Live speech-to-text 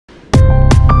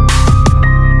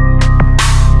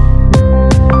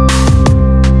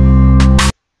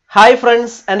Hi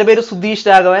friends, എൻ്റെ പേര് സുധീഷ്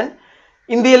രാഘവൻ.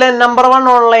 ഇന്ത്യയിലെ നമ്പർ 1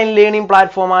 ഓൺലൈൻ ലേണിംഗ്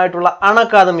പ്ലാറ്റ്ഫോം ആയിട്ടുള്ള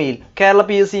അൺഅക്കാദമിയിൽ കേരള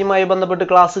PSCയുമായി ബന്ധപ്പെട്ട്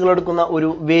ക്ലാസ്സുകൾ എടുക്കുന്ന ഒരു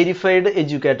വെരിഫൈഡ്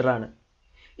എഡ്യൂക്കേറ്റർ ആണ്.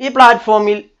 ഈ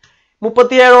പ്ലാറ്റ്ഫോമിൽ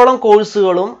 37ഓളം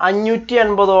കോഴ്സുകളും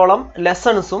 550ഓളം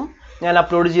ലെസൺസും ഞാൻ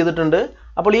അപ്ലോഡ് ചെയ്തിട്ടുണ്ട്.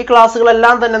 അപ്പോൾ ഈ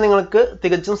ക്ലാസ്സുകളെല്ലാം തന്നെ നിങ്ങൾക്ക്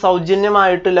തികച്ചും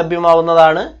സൗജന്യമായിട്ട്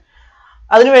ലഭ്യമാവുന്നതാണ്.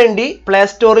 അതിനുവേണ്ടി പ്ലേ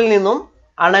സ്റ്റോറിൽ നിന്നും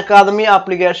അൺഅക്കാദമി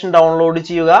ആപ്ലിക്കേഷൻ ഡൗൺലോഡ്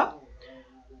ചെയ്യുക.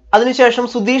 അതിനുശേഷം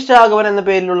സുധീഷ് രാഘവൻ എന്ന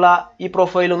പേരിലുള്ള ഈ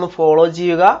പ്രൊഫൈൽ ഒന്ന് ഫോളോ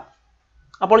ചെയ്യുക.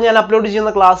 അപ്പോൾ ഞാൻ അപ്ലോഡ്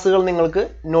ചെയ്യുന്ന ക്ലാസ്സുകൾ നിങ്ങൾക്ക്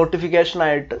നോട്ടിഫിക്കേഷൻ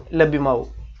ആയിട്ട് ലഭ്യമാവും.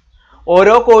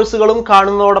 ഓരോ കോഴ്സുകളും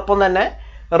കാണുന്നതോടൊപ്പം തന്നെ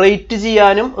റേറ്റ്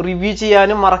ചെയ്യാനും റിവ്യൂ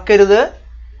ചെയ്യാനും മറക്കരുത്.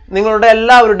 നിങ്ങളുടെ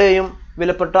എല്ലാവരുടെയും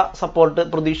വിലപ്പെട്ട സപ്പോർട്ട്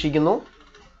പ്രതീക്ഷിക്കുന്നു.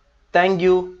 Thank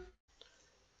you.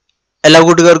 എല്ലാ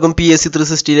കൂട്ടുകാർക്കും PSC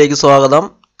 360യിലേക്ക് സ്വാഗതം.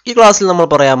 ഈ ക്ലാസ്സിൽ നമ്മൾ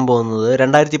പറയാൻ പോകുന്നത്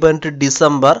 2018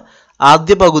 ഡിസംബർ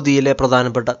ആദ്യ പകുതിയിലെ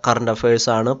പ്രധാനപ്പെട്ട കറണ്ട് അഫയേഴ്സ്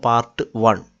ആണ്, പാർട്ട്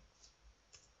 1.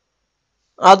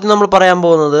 ആദ്യം നമ്മൾ പറയാൻ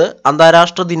പോകുന്നത്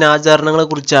അന്താരാഷ്ട്ര ദിനാചരണങ്ങളെ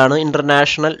കുറിച്ചാണ്.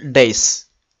 International days.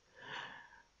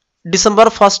 December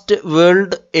 1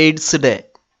 world AIDS day,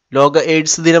 ലോക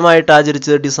AIDS ദിനമായിട്ട്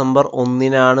ആചരിച്ചത് December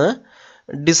 1-നാണ്.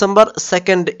 December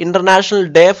 2 international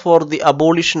day for the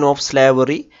abolition of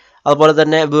slavery. അതുപോലെ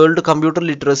തന്നെ world computer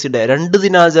literacy day. 2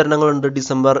 ദിനാചരണങ്ങളുണ്ട്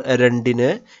December 2-ന്.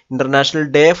 International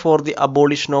day for the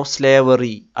abolition of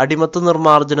slavery, അടിമത്ത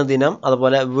നിർമ്മാർജ്ജന ദിനം.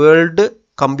 അതുപോലെ വേൾഡ്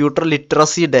കമ്പ്യൂട്ടർ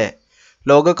ലിറ്ററസി ഡേ,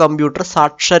 ലോക computer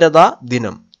സാക്ഷരതാ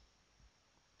ദിനം.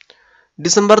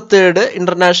 December 3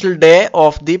 international day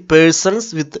of the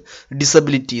persons with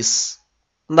disabilities,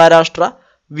 അന്താരാഷ്ട്ര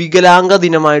വികലാംഗ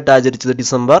ദിനമായിട്ട് ആചരിച്ചത്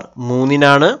December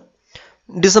 3-നാണ്.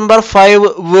 December 5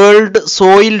 world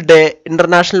soil day,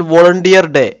 international volunteer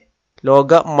day,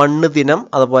 ലോക മണ്ണ് ദിനം.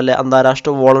 അതുപോലെ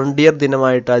അന്താരാഷ്ട്ര വോളണ്ടിയർ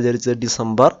ദിനമായിട്ട് ആചരിച്ചത്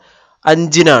ഡിസംബർ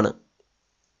 5-നാണ്.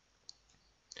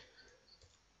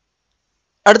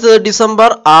 അടുത്തത് December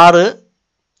 6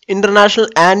 international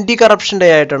anti corruption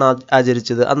day ആയിട്ടാണ്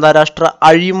ആചരിച്ചത്. അന്താരാഷ്ട്ര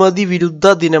അഴിമതി വിരുദ്ധ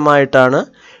ദിനമായിട്ടാണ്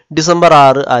December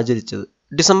 6 ആചരിച്ചത്.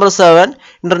 December 7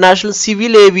 international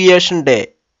civil aviation day,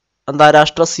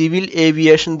 അന്താരാഷ്ട്ര civil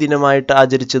aviation ദിനമായിട്ട്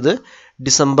ആചരിച്ചത്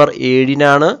December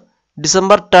 7-നാണ്.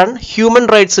 December 10 human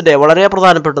rights day, വളരെ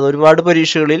പ്രധാനപ്പെട്ടത്, ഒരുപാട്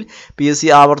പരീക്ഷകളിൽ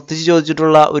PSC ആവർത്തിച്ച്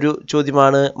ചോദിച്ചിട്ടുള്ള ഒരു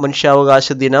ചോദ്യമാണ്. മനുഷ്യാവകാശ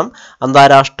ദിനം,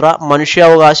 അന്താരാഷ്ട്ര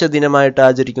മനുഷ്യാവകാശ ദിനമായിട്ട്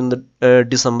ആചരിക്കുന്നത്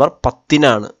December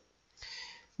 10-നാണ്.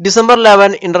 December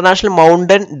 11 international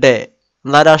mountain day,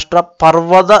 അന്താരാഷ്ട്ര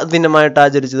പർവ്വത ദിനമായിട്ട്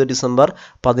ആചരിച്ചത് ഡിസംബർ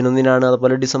 11-നാണ്.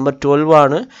 അതുപോലെ ഡിസംബർ 12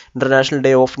 ആണ് international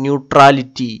day of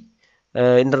neutrality.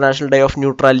 International day of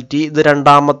neutrality ഇത്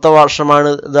 2ാമത്തെ വർഷമാണ്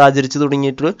ഇത് ആചരിച്ചു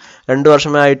തുടങ്ങിയിട്ട്, 2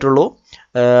 വർഷമേ ആയിട്ടുള്ളൂ.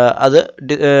 അത്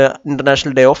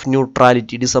international day of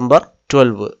neutrality December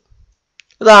 12.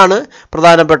 ഇതാണ്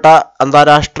പ്രധാനപ്പെട്ട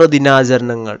അന്താരാഷ്ട്ര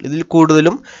ദിനാചരണങ്ങൾ. ഇതിൽ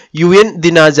കൂടുതലും UN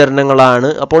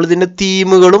ദിനാചരണങ്ങളാണ്. അപ്പോൾ ഇതിൻ്റെ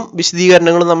തീമുകളും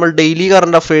വിശദീകരണങ്ങളും നമ്മൾ ഡെയിലി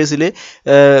കറണ്ട് അഫയേഴ്സിൽ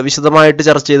വിശദമായിട്ട്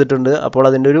ചർച്ച ചെയ്തിട്ടുണ്ട്. അപ്പോൾ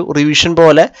അതിൻ്റെ ഒരു റിവിഷൻ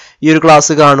പോലെ ഈ ഒരു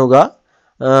ക്ലാസ് കാണുക.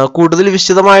 കൂടുതൽ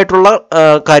വിശദമായിട്ടുള്ള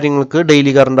കാര്യങ്ങൾക്ക്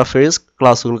ഡെയിലി കറണ്ട് അഫയേഴ്സ്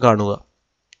ക്ലാസ്സുകൾ കാണുക.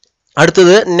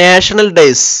 അടുത്തത് നാഷണൽ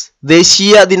ഡേയ്സ്,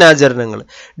 ദേശീയ ദിനാചരണങ്ങൾ.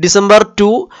 December 2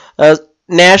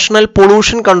 national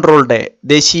pollution control day,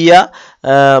 ദേശീയ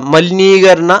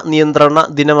മലിനീകരണ നിയന്ത്രണ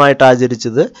ദിനമായിട്ട്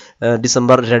ആചരിച്ചത്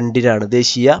ഡിസംബർ 2-നാണ്.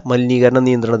 ദേശീയ മലിനീകരണ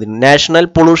നിയന്ത്രണ ദിനം, national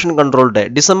pollution control day.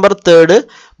 December 3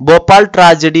 Bhopal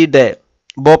tragedy day,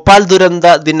 Bhopal ദുരന്ത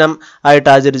ദിനം ആയിട്ട്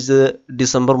ആചരിച്ചത്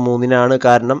ഡിസംബർ 3-നാണ്.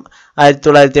 കാരണം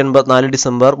 1984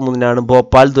 ഡിസംബർ 3-നാണ്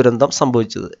ഭോപ്പാൽ ദുരന്തം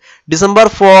സംഭവിച്ചത്. December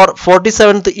 4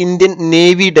 47th Indian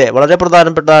navy day, വളരെ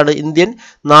പ്രധാനപ്പെട്ടതാണ്. ഇന്ത്യൻ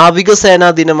നാവികസേനാ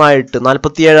ദിനമായിട്ട്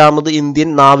 47ാമത്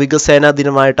ഇന്ത്യൻ നാവികസേനാ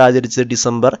ദിനമായിട്ട് ആചരിച്ചത്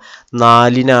ഡിസംബർ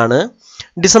 4-നാണ്.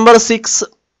 ഡിസംബർ 6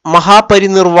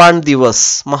 മഹാപരിനിർവാൺ ദിവസ്,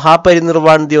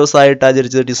 മഹാപരിനിർവാൺ ദിവസ് ആയിട്ട്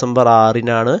ആചരിച്ചത് ഡിസംബർ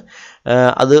 6-നാണ്.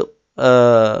 അത്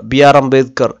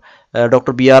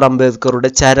ഡോക്ടർ BR അംബേദ്കറുടെ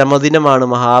ചരമദിനമാണ്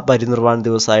മഹാപരിനിർവാൺ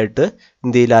ദിവസമായിട്ട്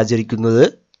ഇന്ത്യയിൽ ആചരിക്കുന്നത്.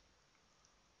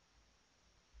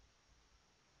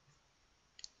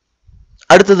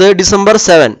 അടുത്തത് December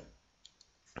 7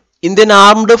 Indian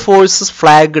armed forces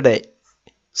flag day,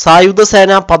 സായുധ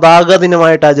സേന പതാക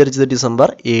ദിനമായിട്ട് ആചരിച്ചത്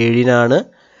December 7-നാണ്.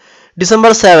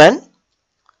 December 7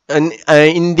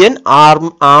 Indian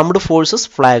armed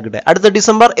forces flag day. അടുത്ത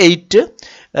ഡിസംബർ 8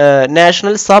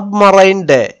 നാഷണൽ സബ്മറൈൻ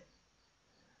ഡേ,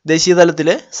 ദേശീയ തലത്തിൽ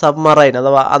സബ്മറൈൻ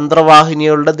അഥവാ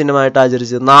അന്തർവാഹിനികളുടെ ദിനമായിട്ട്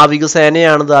ആചരിച്ചത്,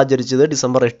 നാവികസേനയാണിത് ആചരിച്ചത്,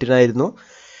 December 8-നായിരുന്നു.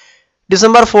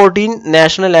 December 14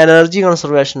 national energy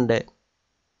conservation day,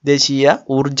 ദേശീയ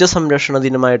ഊർജ സംരക്ഷണ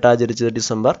ദിനമായിട്ട് ആചരിച്ചത്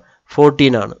ഡിസംബർ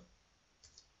 14-നാണ്.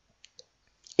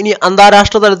 ഇനി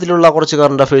അന്താരാഷ്ട്ര തലത്തിലുള്ള കുറച്ച്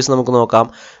കറണ്ട് അഫയേഴ്സ് നമുക്ക് നോക്കാം.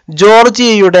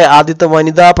 ജോർജിയയുടെ ആദ്യത്തെ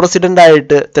വനിതാ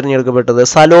പ്രസിഡന്റായിട്ട് തിരഞ്ഞെടുക്കപ്പെട്ടത്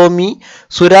സലോമി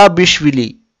സുരാബിഷ്വിലി.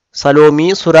 സലോമി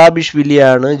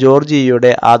സുറാബിഷ്വിലിയാണ്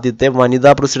ജോർജിയയുടെ ആദ്യത്തെ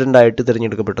വനിതാ പ്രസിഡന്റായിട്ട്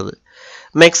തിരഞ്ഞെടുക്കപ്പെട്ടത്.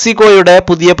 മെക്സിക്കോയുടെ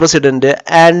പുതിയ president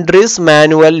Andreas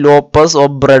Manuel Lopez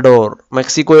Obrador.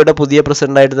 മെക്സിക്കോയുടെ പുതിയ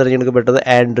പ്രസിഡന്റായിട്ട് തിരഞ്ഞെടുക്കപ്പെട്ടത്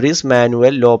ആൻഡ്രീസ്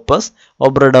മാനുവൽ ലോപ്പസ്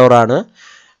ഒബ്രഡോർ ആണ്.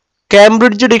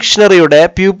 കേംബ്രിഡ്ജ് ഡിക്ഷണറിയുടെ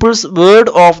പീപ്പിൾസ്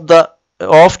വേർഡ്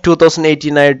ഓഫ്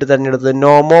 2018 ആയിട്ട് തിരഞ്ഞെടുത്തത്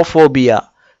നോമോഫോബിയ.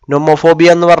 നോമോഫോബിയ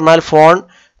എന്ന് പറഞ്ഞാൽ ഫോൺ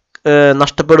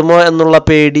നഷ്ടപ്പെടുമോ എന്നുള്ള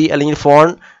പേടി, അല്ലെങ്കിൽ ഫോൺ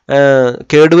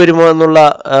കേടുവരുമോ എന്നുള്ള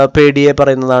പേടിയെ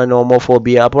പറയുന്നതാണ്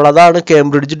നോമോഫോബിയ. അപ്പോൾ അതാണ്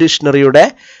Cambridge ഡിക്ഷണറിയുടെ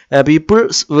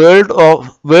people's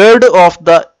word of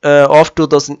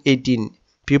 2018,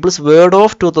 people's word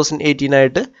of 2018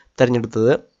 ആയിട്ട്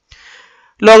തിരഞ്ഞെടുത്തത്.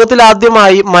 ലോകത്തിൽ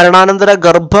ആദ്യമായി മരണാനന്തര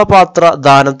ഗർഭപാത്ര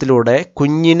ദാനത്തിലൂടെ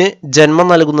കുഞ്ഞിന് ജന്മം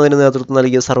നൽകുന്നതിന് നേതൃത്വം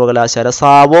നൽകിയ സർവകലാശാല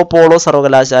സാവോ പോളോ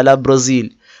സർവകലാശാല,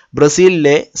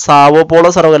 ബ്രസീലിലെ സാവോ പോളോ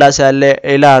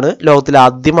സർവകലാശാലയിലാണ് ലോകത്തിൽ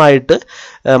ആദ്യമായിട്ട്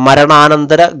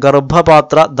മരണാനന്തര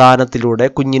ഗർഭപാത്ര ദാനത്തിലൂടെ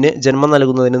കുഞ്ഞിന് ജന്മം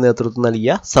നൽകുന്നതിന് നേതൃത്വം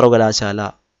നൽകിയ സർവകലാശാല.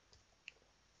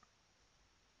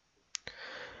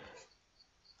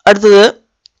 അടുത്തത്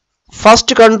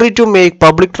first country to make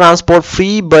public transport free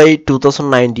by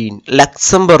 2019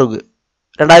 Luxembourg.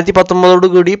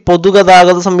 2019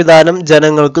 പൊതുഗതാഗത സംവിധാനം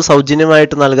ജനങ്ങൾക്ക്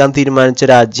സൗജന്യമായിട്ട് നൽകാൻ തീരുമാനിച്ച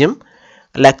രാജ്യം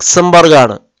ലക്സംബർഗ്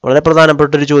ആണ്. വളരെ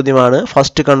പ്രധാനപ്പെട്ട ഒരു ചോദ്യമാണ്.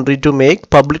 First country to make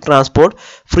public transport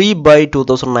free by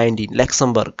 2019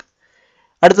 Luxembourg.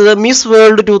 അടുത്തത് മിസ്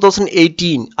വേൾഡ്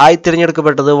 2018 ആയി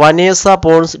തിരഞ്ഞെടുക്കപ്പെട്ടത് വനേസ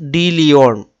പോൺസ് ഡി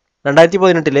ലിയോൺ.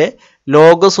 2018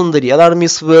 ലോകസുന്ദരി, അതാണ്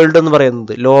മിസ് വേൾഡ് എന്ന്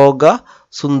പറയുന്നത്.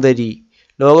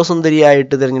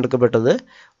 ലോകസുന്ദരിയായിട്ട് തിരഞ്ഞെടുക്കപ്പെട്ടത്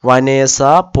Vanessa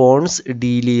Ponce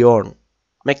D Leon.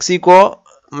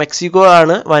 Mexico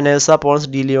ആണ് വനേസ പോൺസ്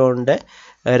ഡി ലിയോണിന്റെ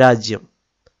രാജ്യം.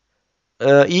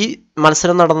 ഈ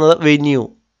മത്സരം നടന്നത് വെന്യൂ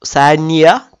സാനിയ,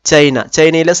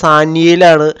 ചൈനയിലെ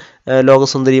സാനിയയിലാണ്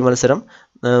ലോകസുന്ദരി മത്സരം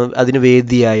അതിന്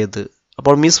വേദിയായത്.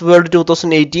 അപ്പോൾ miss world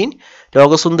 2018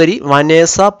 ലോകസുന്ദരി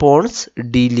Vanessa Ponce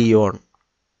D Leon.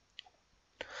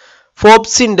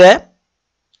 ഫോബ്സിന്റെ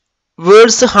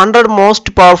worlds 100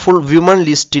 most powerful women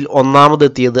ലിസ്റ്റിൽ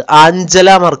ഒന്നാമതെത്തിയത് ആഞ്ചല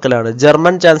മെർക്കലാണ്.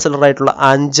 ജർമ്മൻ ചാൻസലർ ആയിട്ടുള്ള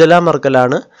ആഞ്ചല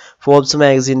മെർക്കലാണ് ഫോബ്സ്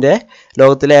മാഗസിന്റെ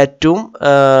ലോകത്തിലെ ഏറ്റവും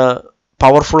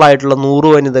പവർഫുൾ ആയിട്ടുള്ള 100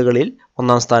 വനിതകളിൽ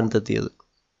ഒന്നാം സ്ഥാനത്തെത്തിയത്.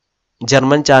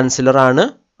 ജർമ്മൻ ചാൻസലർ ആണ്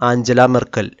ആഞ്ചല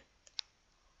മെർക്കൽ.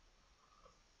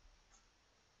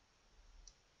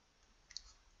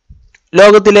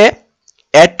 ലോകത്തിലെ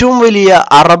ഏറ്റവും വലിയ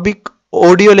അറബിക്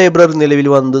ഓഡിയോ ലൈബ്രറി നിലവിൽ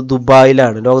വന്നത്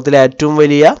ദുബായിലാണ്. ലോകത്തിലെ ഏറ്റവും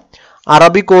വലിയ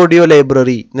അറബിക് ഓഡിയോ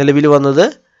ലൈബ്രറി നിലവിൽ വന്നത്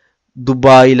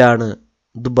ദുബായിലാണ്.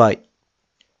 ദുബായ്.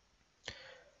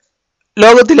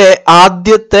 ലോകത്തിലെ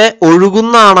ആദ്യത്തെ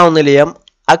ഒഴുകുന്ന ആണവ നിലയം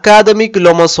അക്കാദമിക്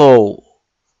ലൊമസോവ്.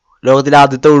 ലോകത്തിലെ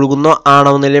ആദ്യത്തെ ഒഴുകുന്ന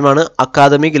ആണവ നിലയമാണ്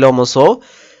അക്കാദമിക് ലൊമസോവ്.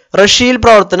 റഷ്യയിൽ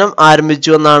പ്രവർത്തനം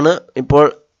ആരംഭിച്ചു എന്നാണ് ഇപ്പോൾ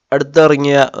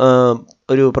അടുത്തിറങ്ങിയ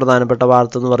ഒരു പ്രധാനപ്പെട്ട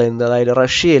വാർത്ത എന്ന് പറയുന്നത്. അതായത്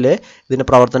റഷ്യയിൽ ഇതിന്റെ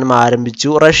പ്രവർത്തനം ആരംഭിച്ചു.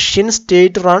 Russian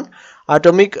state run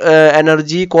atomic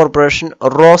energy corporation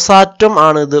Rosatom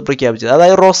ആണ് ഇത് പ്രഖ്യാപിച്ചത്.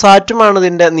 അതായത് റോസാറ്റം ആണ്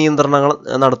ഇതിന്റെ നിയന്ത്രണങ്ങൾ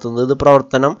നടത്തുന്നത്. ഇത്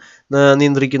പ്രവർത്തനം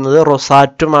നിയന്ത്രിക്കുന്നത്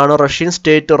റോസാറ്റം ആണ്. Russian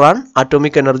state run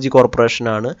atomic energy corporation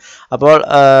ആണ്. അപ്പോൾ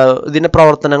ഇതിന്റെ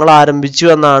പ്രവർത്തനങ്ങൾ ആരംഭിച്ചു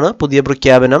എന്നാണ് പുതിയ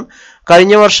പ്രഖ്യാപനം.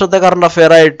 കഴിഞ്ഞ വർഷത്തെ കറണ്ട്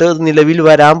അഫെയർ ആയിട്ട് നിലവിൽ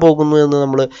വരാൻ പോകുന്നു എന്ന്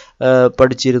നമ്മൾ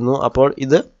പഠിച്ചിരുന്നു. അപ്പോൾ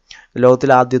ഇത്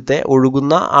ലോകത്തിലെ ആദ്യത്തെ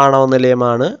ഒഴുകുന്ന ആണവ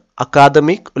നിലയമാണ്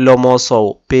അക്കാദമിക് ലൊമോസോവ്.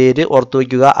 പേര് ഓർത്തു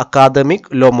വയ്ക്കുക, അക്കാദമിക്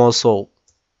ലൊമോസോവ്.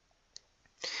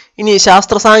 ഇനി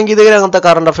ശാസ്ത്ര സാങ്കേതിക രംഗത്തെ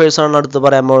കറണ്ട് അഫയേഴ്സ് ആണ് അടുത്ത്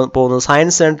പറയാൻ പോകുന്നത്.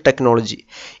 Science and technology.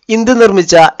 ഇന്ത്യ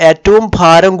നിർമ്മിച്ച ഏറ്റവും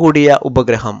ഭാരം കൂടിയ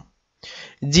ഉപഗ്രഹം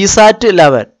ജിസാറ്റ്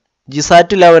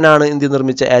 11 ആണ് ഇന്ത്യ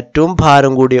നിർമ്മിച്ച ഏറ്റവും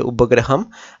ഭാരം കൂടിയ ഉപഗ്രഹം.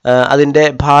 അതിൻ്റെ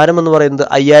ഭാരം എന്ന് പറയുന്നത്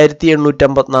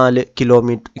 5854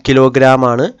 കിലോഗ്രാം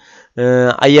ആണ്.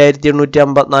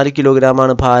 5854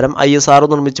 കിലോഗ്രാമാണ് ഭാരം. ISRO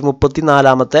നിർമ്മിച്ച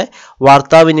 34ാമത്തെ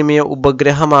വാർത്താവിനിമയ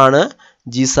ഉപഗ്രഹമാണ്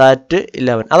ജിസാറ്റ്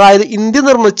 11. അതായത് ഇന്ത്യ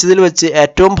നിർമ്മിച്ചതിൽ വെച്ച്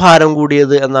ഏറ്റവും ഭാരം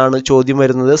കൂടിയത് എന്നാണ് ചോദ്യം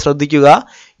വരുന്നത്. ശ്രദ്ധിക്കുക,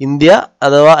 ഇന്ത്യ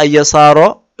അഥവാ ISRO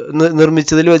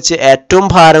നിർമ്മിച്ചതിൽ വെച്ച് ഏറ്റവും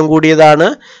ഭാരം കൂടിയതാണ്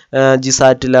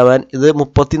ജിസാറ്റ് 11. ഇത്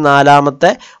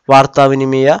 34ാമത്തെ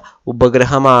വാർത്താവിനിമയ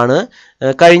ഉപഗ്രഹമാണ്.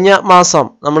 കഴിഞ്ഞ മാസം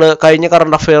നമ്മൾ കഴിഞ്ഞ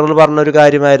കറണ്ട് അഫെയറിൽ പറഞ്ഞൊരു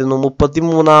കാര്യമായിരുന്നു,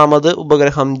 33ാമത്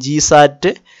ഉപഗ്രഹം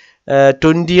ജിസാറ്റ്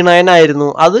 29 ആയിരുന്നു.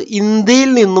 അത് ഇന്ത്യയിൽ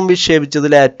നിന്നും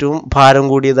വിക്ഷേപിച്ചതിൽ ഏറ്റവും ഭാരം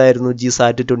കൂടിയതായിരുന്നു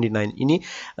ജിസാറ്റ് 29. ഇനി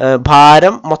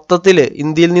ഭാരം മൊത്തത്തിൽ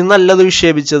ഇന്ത്യയിൽ നിന്നല്ലത്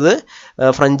വിക്ഷേപിച്ചത്,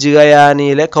 ഫ്രഞ്ച്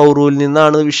ഗയാനയിലെ കൗറൂവിൽ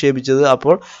നിന്നാണ് വിക്ഷേപിച്ചത്.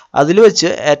 അപ്പോൾ അതിൽ വെച്ച്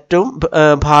ഏറ്റവും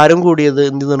ഭാരം കൂടിയത്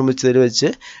ഇന്ത്യ നിർമ്മിച്ചതിൽ വെച്ച്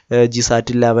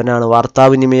ജിസാറ്റ് 11 ആണ്.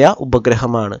 വാർത്താവിനിമയ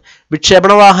ഉപഗ്രഹമാണ്.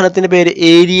 വിക്ഷേപണ വാഹനത്തിന്റെ പേര്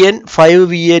ഏരിയൻ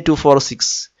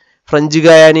 5VA246. ഫ്രഞ്ച്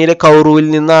ഗയാനയിലെ കൗറൂവിൽ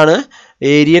നിന്നാണ്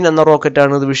ഏരിയൻ എന്ന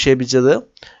റോക്കറ്റാണ് ഇത് വിക്ഷേപിച്ചത്.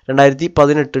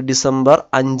 2018 ഡിസംബർ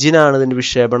 5-നാണ് ഇതിൻ്റെ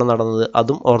വിക്ഷേപണം നടന്നത്.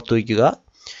 അതും ഓർത്തു വയ്ക്കുക.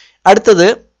 അടുത്തത്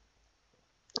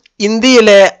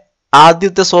ഇന്ത്യയിലെ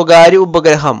ആദ്യത്തെ സ്വകാര്യ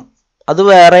ഉപഗ്രഹം, അത്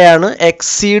വേറെയാണ്.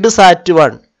 എക്സീഡ്സാറ്റ്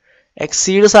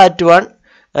 1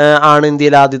 ആണ്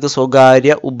ഇന്ത്യയിലെ ആദ്യത്തെ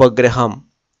സ്വകാര്യ ഉപഗ്രഹം.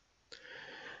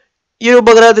 ഈ ഒരു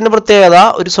ഉപഗ്രഹത്തിൻ്റെ പ്രത്യേകത,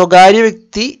 ഒരു സ്വകാര്യ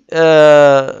വ്യക്തി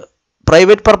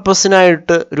പ്രൈവറ്റ്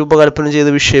പർപ്പസിനായിട്ട് രൂപകൽപ്പന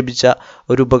ചെയ്ത് വിക്ഷേപിച്ച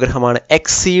ഒരു ഉപഗ്രഹമാണ്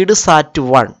എക്സീഡ്സാറ്റ്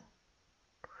 1.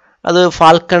 അത്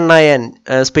ഫാൽക്കൺ 9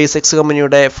 സ്പേസ് എക്സ്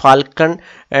കമ്പനിയുടെ ഫാൽക്കൺ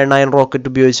 9 റോക്കറ്റ്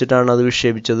ഉപയോഗിച്ചിട്ടാണ് അത്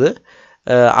വിക്ഷേപിച്ചത്.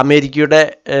 അമേരിക്കയുടെ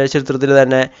ചരിത്രത്തിൽ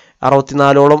തന്നെ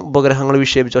 64ഓളം ഉപഗ്രഹങ്ങൾ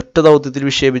വിക്ഷേപിച്ച ഒറ്റ ദൗത്യത്തിൽ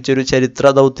വിക്ഷേപിച്ച ഒരു ചരിത്ര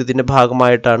ദൗത്യത്തിൻ്റെ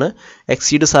ഭാഗമായിട്ടാണ്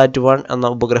എക്സീഡ്സാറ്റ് 1 എന്ന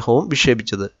ഉപഗ്രഹവും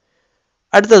വിക്ഷേപിച്ചത്.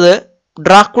 അടുത്തത്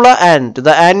Dracula and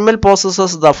the animal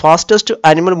possesses the fastest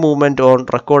animal movement on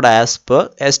record as per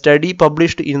a study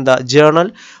published in the journal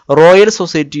Royal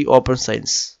Society Open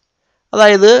Science.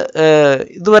 അതായത്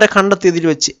ഇതുവരെ കണ്ടെത്തിയതിൽ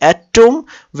വെച്ച് ഏറ്റവും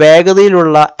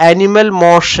വേഗതയിലുള്ള അനിമൽ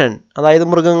മോഷൻ, അതായത്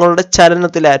മൃഗങ്ങളുടെ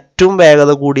ചലനത്തിൽ ഏറ്റവും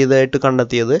വേഗത കൂടിയതായിട്ട്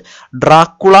കണ്ടെത്തിയത്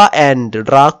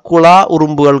ഡ്രാക്കുള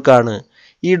ഉറുമ്പുകൾക്കാണ്.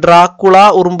 ഈ ഡ്രാക്കുള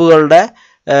ഉറുമ്പുകളുടെ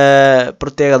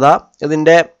പ്രത്യേകത,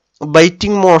 ഇതിൻ്റെ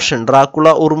biting motion, Dracula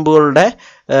ഉറുമ്പുകളുടെ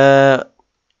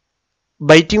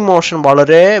biting motion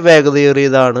വളരെ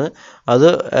വേഗതയേറിയതാണ്. അത്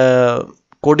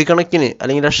കോടിക്കണക്കിന്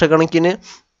അല്ലെങ്കിൽ ലക്ഷക്കണക്കിന്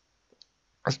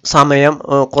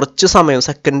കുറച്ച് സമയം,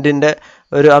 സെക്കൻഡിൻ്റെ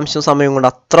ഒരു അംശം സമയം കൊണ്ട്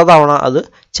അത്ര തവണ അത്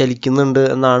ചലിക്കുന്നുണ്ട്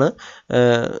എന്നാണ്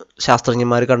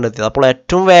ശാസ്ത്രജ്ഞന്മാർ കണ്ടെത്തിയത്. അപ്പോൾ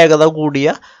ഏറ്റവും വേഗത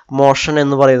കൂടിയ മോഷൻ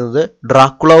എന്ന് പറയുന്നത്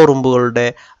ഡ്രാക്കുള ഉറുമ്പുകളുടെ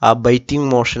ആ ബൈറ്റിംഗ്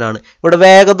മോഷനാണ്. ഇവിടെ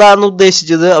വേഗത എന്ന്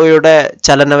ഉദ്ദേശിച്ചത് അവയുടെ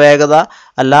ചലന വേഗത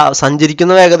അല്ല,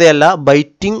 സഞ്ചരിക്കുന്ന വേഗതയല്ല,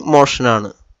 ബൈറ്റിംഗ്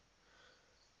മോഷനാണ്.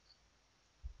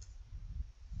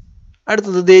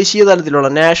 അടുത്തത് ദേശീയ തലത്തിലുള്ള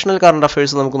നാഷണൽ കറണ്ട്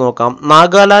അഫയേഴ്സ് നമുക്ക് നോക്കാം.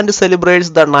 Nagaland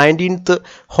celebrates the 19th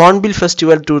hornbill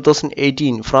festival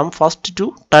 2018 from 1st to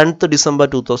 10th December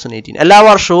 2018. എല്ലാ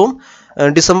വർഷവും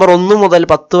ഡിസംബർ 1 മുതൽ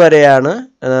 10 വരെയാണ്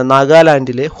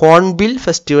നാഗാലാൻഡിലെ ഹോൺബിൽ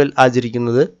ഫെസ്റ്റിവൽ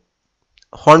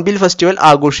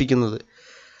ആഘോഷിക്കുന്നത്.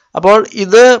 അപ്പോൾ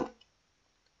ഇത്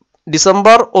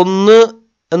ഡിസംബർ 1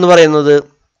 എന്ന് പറയുന്നത്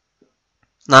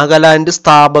നാഗാലാൻഡ്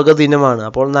സ്ഥാപക ദിനമാണ്.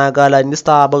 അപ്പോൾ നാഗാലാൻഡ്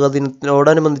സ്ഥാപക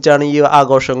ദിനത്തിനോടനുബന്ധിച്ചാണ് ഈ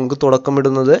ആഘോഷങ്ങൾക്ക്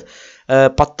തുടക്കമിടുന്നത്.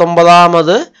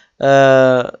 19th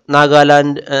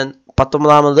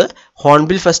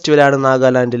ഹോൺബിൽ ഫെസ്റ്റിവലാണ്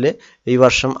നാഗാലാൻഡിൽ ഈ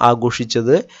വർഷം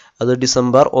ആഘോഷിച്ചത്. അത്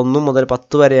ഡിസംബർ 1 മുതൽ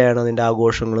 10 വരെയാണ് അതിൻ്റെ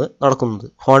ആഘോഷങ്ങൾ നടക്കുന്നത്.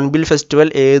 ഹോൺബിൽ ഫെസ്റ്റിവൽ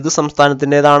ഏത്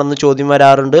സംസ്ഥാനത്തിൻ്റെതാണെന്ന് ചോദ്യം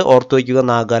വരാറുണ്ട്, ഓർത്തു വയ്ക്കുക,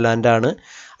 നാഗാലാൻഡാണ്.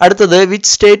 അടുത്തത് which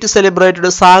state celebrated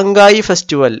സാങ്കായി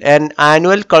festival, an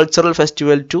annual cultural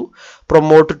festival to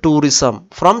promote tourism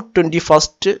from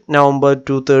 21st November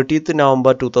two 30th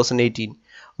November 2018.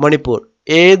 Manipur.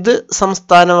 ഏത്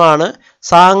സംസ്ഥാനമാണ്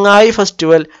സാങ്കായി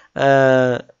ഫെസ്റ്റിവൽ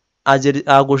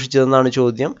ആഘോഷിച്ചതെന്നാണ്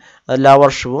ചോദ്യം. എല്ലാ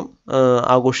വർഷവും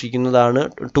ആഘോഷിക്കുന്നതാണ്.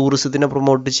 ടൂറിസത്തിനെ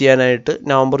പ്രൊമോട്ട് ചെയ്യാനായിട്ട്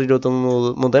നവംബർ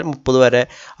 21 മുതൽ 30 വരെ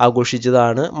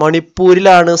ആഘോഷിച്ചതാണ്.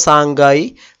 മണിപ്പൂരിലാണ് സാങ്കായി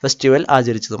ഫെസ്റ്റിവൽ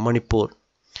ആചരിച്ചത്, മണിപ്പൂർ.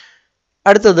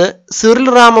 അടുത്തത് Cyril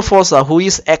Ramaphosa, who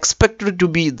is expected to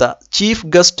B the chief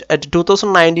guest at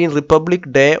 2019 republic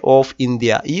day of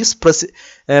India is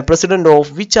president of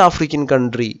which African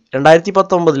country.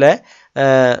 2019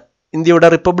 ഇന്ത്യയുടെ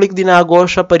റിപ്പബ്ലിക്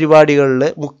ദിനാഘോഷ പരിപാടികളിൽ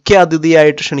മുഖ്യ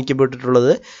അതിഥിയായിട്ട്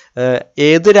ക്ഷണിക്കപ്പെട്ടിട്ടുള്ളത്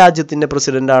ഏത് രാജ്യത്തിൻ്റെ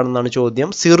പ്രസിഡന്റ് ആണെന്നാണ് ചോദ്യം.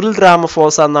 സിറിൽ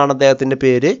റാമഫോസ എന്നാണ് അദ്ദേഹത്തിൻ്റെ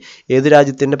പേര്. ഏത്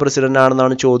രാജ്യത്തിൻ്റെ പ്രസിഡന്റ്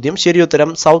ആണെന്നാണ് ചോദ്യം.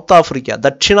 ശരിയുത്തരം സൗത്ത് ആഫ്രിക്ക.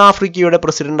 ദക്ഷിണാഫ്രിക്കയുടെ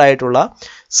പ്രസിഡന്റ് ആയിട്ടുള്ള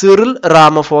സിറിൽ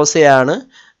റാമഫോസയാണ്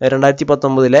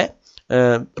 2019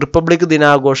 റിപ്പബ്ലിക്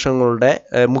ദിനാഘോഷങ്ങളുടെ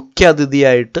മുഖ്യ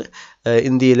അതിഥിയായിട്ട്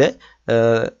ഇന്ത്യയിൽ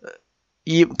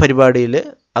ഈ പരിപാടിയിൽ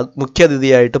മുഖ്യ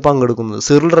അതിഥിയായിട്ട് പങ്കെടുക്കുന്നത്.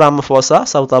 Cyril Ramaphosa,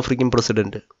 south African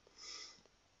president.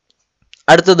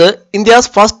 അടുത്തത് India's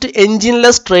first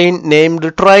എൻജിൻലെസ് train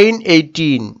named train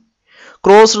 18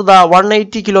 crossed the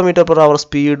 180 km/h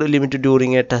speed limit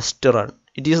during A test run.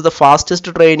 It is the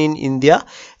fastest train in India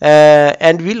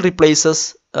and will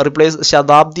replace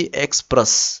Shatabdi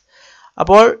express.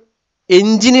 അപ്പോൾ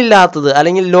എൻജിനില്ലാത്തത്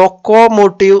അല്ലെങ്കിൽ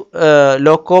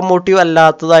locomotive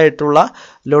അല്ലാത്തതായിട്ടുള്ള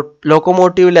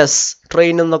locomotive less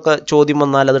train എന്നൊക്കെ ചോദ്യം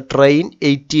വന്നാൽ അത് train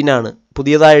 18 ആണ്.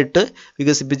 പുതിയതായിട്ട്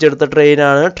വികസിപ്പിച്ചെടുത്ത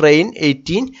ട്രെയിനാണ് ട്രെയിൻ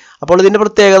 18. അപ്പോൾ ഇതിൻ്റെ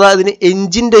പ്രത്യേകത, ഇതിന്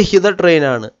എൻജിൻ രഹിത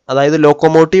ട്രെയിനാണ്. അതായത്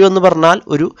ലോക്കോമോട്ടീവ് എന്ന് പറഞ്ഞാൽ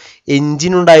ഒരു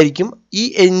എൻജിൻ ഉണ്ടായിരിക്കും. ഈ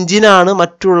എൻജിനാണ്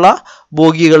മറ്റുള്ള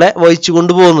ബോഗികളെ വഹിച്ചു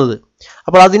കൊണ്ടുപോകുന്നത്.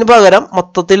 അപ്പോൾ അതിന് പകരം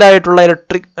മൊത്തത്തിലായിട്ടുള്ള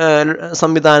ഇലക്ട്രിക്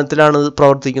സംവിധാനത്തിലാണ് ഇത്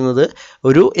പ്രവർത്തിക്കുന്നത്.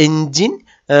 ഒരു എൻജിൻ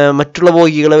മറ്റുള്ള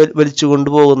ബോഗികളെ വഹിച്ചു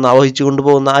കൊണ്ടുപോകുന്ന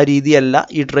ആ രീതിയല്ല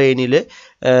ഈ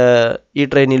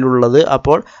ട്രെയിനിലുള്ളത്.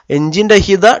 അപ്പോൾ എൻജിൻ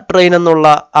രഹിത ട്രെയിൻ എന്നുള്ള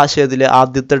ആശയത്തിലെ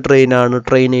ആദ്യത്തെ ട്രെയിനാണ്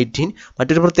ട്രെയിൻ 18.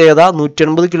 മറ്റൊരു പ്രത്യേകത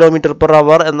 180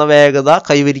 km/h എന്ന വേഗത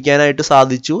കൈവരിക്കാനായിട്ട്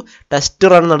സാധിച്ചു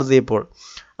ടെസ്റ്റ് റൺ നടത്തിയപ്പോൾ.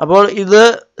 അപ്പോൾ ഇത്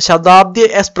ശതാബ്ദി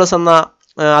എക്സ്പ്രസ് എന്ന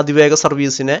അതിവേഗ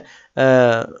സർവീസിനെ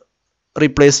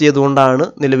റീപ്ലേസ് ചെയ്തുകൊണ്ടാണ്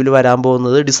നിലവിൽ വരാൻ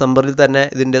പോകുന്നത്. ഡിസംബറിൽ തന്നെ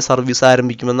ഇതിൻ്റെ സർവീസ്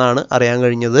ആരംഭിക്കുമെന്നാണ് അറിയാൻ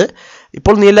കഴിഞ്ഞത്.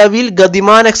 ഇപ്പോൾ നിലവിൽ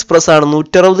ഗതിമാൻ എക്സ്പ്രസ് ആണ്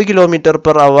 160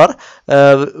 km/h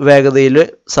വേഗതയിൽ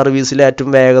സർവീസിൽ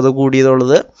ഏറ്റവും വേഗത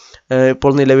കൂടിയതുള്ളത്.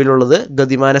 ഇപ്പോൾ നിലവിലുള്ളത്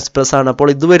ഗതിമാൻ എക്സ്പ്രസ് ആണ്. അപ്പോൾ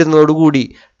ഇത് വരുന്നതോടുകൂടി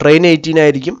ട്രെയിൻ 18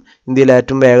 ആയിരിക്കും ഇന്ത്യയിലെ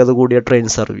ഏറ്റവും വേഗത കൂടിയ ട്രെയിൻ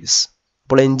സർവീസ്.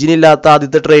 അപ്പോൾ എഞ്ചിനില്ലാത്ത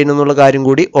ആദ്യത്തെ ട്രെയിൻ എന്നുള്ള കാര്യം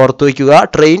കൂടി ഓർത്തു വയ്ക്കുക,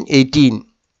 ട്രെയിൻ 18.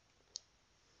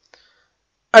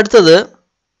 അടുത്തത്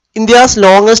India's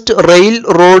longest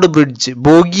railroad bridge,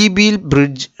 Bogibeel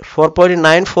Bridge,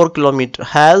 4.94 km,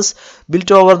 has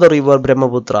built over the river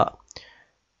Brahmaputra.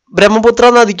 Brahmaputra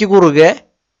നദിക്ക് കുറുകെ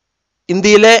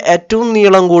ഇന്ത്യയിലെ ഏറ്റവും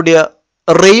നീളം കൂടിയ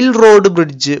റെയിൽ റോഡ്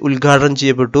ബ്രിഡ്ജ് ഉദ്ഘാടനം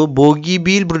ചെയ്യപ്പെട്ടു.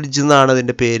 ബോഗിബീൽ ബ്രിഡ്ജ് എന്നാണ്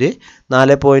അതിൻ്റെ പേര്.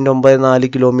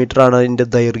 4.94 km ആണ് അതിൻ്റെ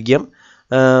ദൈർഘ്യം.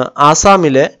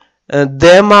 ആസാമിലെ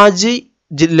ധേമാജി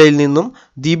ജില്ലയിൽ നിന്നും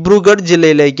ദിബ്രുഗഡ്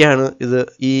ജില്ലയിലേക്കാണ്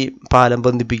ഈ പാലം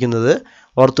ബന്ധിപ്പിക്കുന്നത്.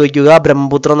 ഓർത്തു വയ്ക്കുക,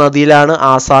 ബ്രഹ്മപുത്ര നദിയിലാണ്,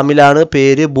 ആസാമിലാണ്.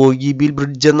 പേര് ബോഗിബീൽ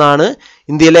ബ്രിഡ്ജ് എന്നാണ്.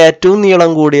 ഇന്ത്യയിലെ ഏറ്റവും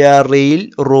നീളം കൂടിയ റെയിൽ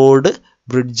റോഡ്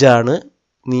ബ്രിഡ്ജാണ്.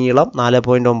 നീളം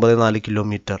 4.94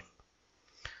 km.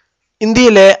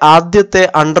 ഇന്ത്യയിലെ ആദ്യത്തെ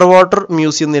അണ്ടർ വാട്ടർ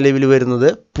മ്യൂസിയം നിലവിൽ വരുന്നത്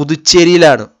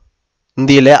പുതുച്ചേരിയിലാണ്.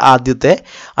 ഇന്ത്യയിലെ ആദ്യത്തെ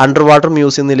അണ്ടർ വാട്ടർ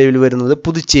മ്യൂസിയം നിലവിൽ വരുന്നത്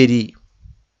പുതുച്ചേരി.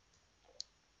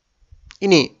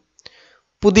 ഇനി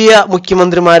പുതിയ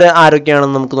മുഖ്യമന്ത്രിമാർ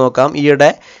ആരൊക്കെയാണെന്ന് നമുക്ക് നോക്കാം.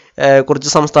 ഈയിടെ കുറച്ച്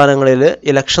സംസ്ഥാനങ്ങളിൽ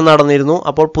ഇലക്ഷൻ നടന്നിരുന്നു.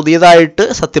 അപ്പോൾ പുതിയതായിട്ട്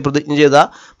സത്യപ്രതിജ്ഞ ചെയ്ത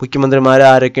മുഖ്യമന്ത്രിമാർ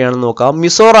ആരൊക്കെയാണെന്ന് നോക്കാം.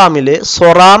 മിസോറാമിലെ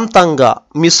സൊറാം തങ്ക,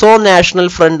 മിസോ നാഷണൽ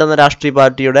ഫ്രണ്ട് എന്ന രാഷ്ട്രീയ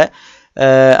പാർട്ടിയുടെ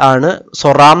ആണ്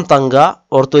സൊറാം തങ്ക.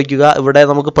 ഓർത്തു വയ്ക്കുക, ഇവിടെ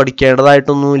നമുക്ക്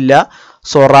പഠിക്കേണ്ടതായിട്ടൊന്നുമില്ല.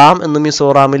 സൊറാം എന്ന്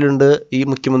മിസോറാമിലുണ്ട്. ഈ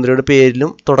മുഖ്യമന്ത്രിയുടെ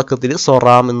പേരിലും തുടക്കത്തിൽ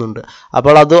സൊറാം എന്നുണ്ട്.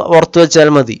 അപ്പോൾ അത് ഓർത്തു വെച്ചാൽ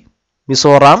മതി.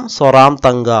 മിസോറാം സൊറാം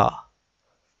തങ്ക.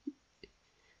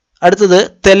 അടുത്തത്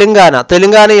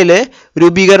തെലങ്കാനയിലെ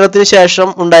രൂപീകരണത്തിന് ശേഷം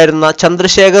ഉണ്ടായിരുന്ന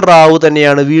ചന്ദ്രശേഖർ റാവു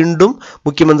തന്നെയാണ് വീണ്ടും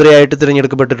മുഖ്യമന്ത്രിയായിട്ട്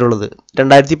തിരഞ്ഞെടുക്കപ്പെട്ടിട്ടുള്ളത്.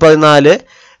 2014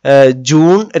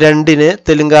 ജൂൺ 2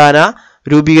 തെലങ്കാന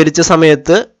രൂപീകരിച്ച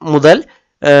സമയത്ത് മുതൽ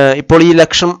ഇപ്പോൾ ഈ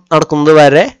ഇലക്ഷൻ നടക്കുന്നത്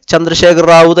വരെ ചന്ദ്രശേഖർ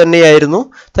റാവു തന്നെയായിരുന്നു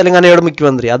തെലങ്കാനയുടെ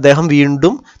മുഖ്യമന്ത്രി. അദ്ദേഹം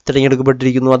വീണ്ടും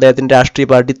തിരഞ്ഞെടുക്കപ്പെട്ടിരിക്കുന്നു. അദ്ദേഹത്തിൻ്റെ രാഷ്ട്രീയ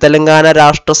പാർട്ടി തെലങ്കാന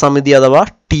രാഷ്ട്ര സമിതി അഥവാ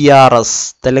TRS,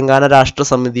 തെലങ്കാന രാഷ്ട്ര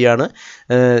സമിതിയാണ്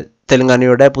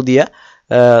തെലങ്കാനയുടെ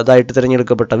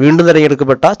വീണ്ടും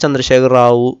തിരഞ്ഞെടുക്കപ്പെട്ട ചന്ദ്രശേഖർ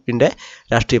റാവുവിൻ്റെ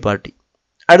രാഷ്ട്രീയ പാർട്ടി.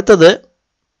 അടുത്തത്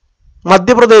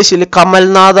മധ്യപ്രദേശിൽ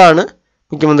കമൽനാഥാണ്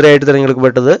മുഖ്യമന്ത്രിയായിട്ട്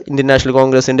തിരഞ്ഞെടുക്കപ്പെട്ടത്. Indian national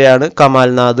കോൺഗ്രസിൻ്റെയാണ്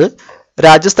Kamal Nath.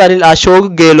 രാജസ്ഥാനിൽ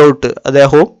അശോക് ഗെഹ്ലോട്ട്,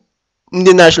 അദ്ദേഹവും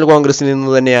ഇന്ത്യൻ നാഷണൽ കോൺഗ്രസിൽ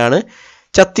നിന്ന് തന്നെയാണ്.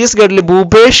 ഛത്തീസ്ഗഡിൽ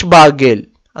ഭൂപേഷ് ബാഗേൽ,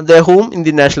 അദ്ദേഹവും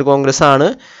ഇന്ത്യൻ നാഷണൽ കോൺഗ്രസ് ആണ്.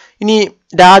 ഇനി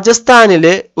രാജസ്ഥാനിൽ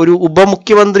ഒരു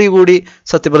ഉപമുഖ്യമന്ത്രി കൂടി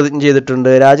സത്യപ്രതിജ്ഞ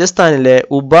ചെയ്തിട്ടുണ്ട്. രാജസ്ഥാനിലെ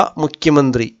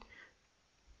ഉപമുഖ്യമന്ത്രി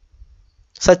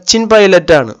സച്ചിൻ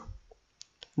പൈലറ്റ് ആണ്.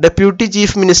 Deputy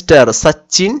chief minister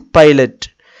Sachin Pilot,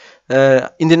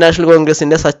 Indian national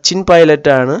കോൺഗ്രസിൻ്റെ സച്ചിൻ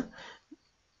പൈലറ്റ് ആണ്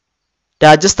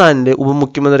രാജസ്ഥാനിലെ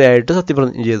ഉപമുഖ്യമന്ത്രിയായിട്ട്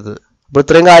സത്യപ്രതിജ്ഞ ചെയ്തത്. അപ്പോൾ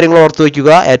ഇത്രയും കാര്യങ്ങൾ ഓർത്തു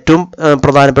വയ്ക്കുക. ഏറ്റവും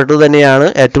പ്രധാനപ്പെട്ടത് തന്നെയാണ്,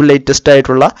 ഏറ്റവും ലേറ്റസ്റ്റ്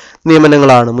ആയിട്ടുള്ള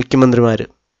നിയമനങ്ങളാണ് മുഖ്യമന്ത്രിമാർ.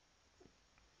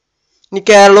 ഇനി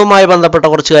കേരളവുമായി ബന്ധപ്പെട്ട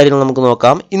കുറച്ച് കാര്യങ്ങൾ നമുക്ക്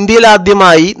നോക്കാം. ഇന്ത്യയിൽ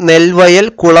ആദ്യമായി നെൽവയൽ,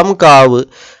 കുളം, കാവ്,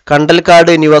 കണ്ടൽക്കാട്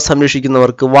എന്നിവ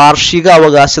സംരക്ഷിക്കുന്നവർക്ക് വാർഷിക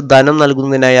അവകാശ ധനം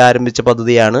നൽകുന്നതിനായി ആരംഭിച്ച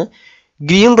പദ്ധതിയാണ്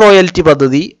ഗ്രീൻ റോയൽറ്റി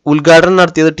പദ്ധതി. ഉദ്ഘാടനം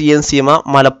നടത്തിയത് TNCMA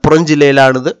മലപ്പുറം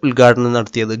ജില്ലയിലാണിത് ഉദ്ഘാടനം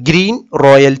നടത്തിയത്. ഗ്രീൻ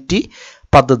റോയൽറ്റി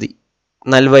പദ്ധതി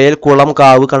നെൽവയൽ, കുളം,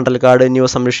 കാവ്, കണ്ടൽക്കാട് എന്നിവ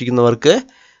സംരക്ഷിക്കുന്നവർക്ക്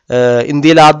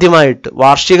ഇന്ത്യയിൽ ആദ്യമായിട്ട്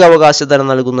വാർഷിക അവകാശ ധനം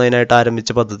നൽകുന്നതിനായിട്ട്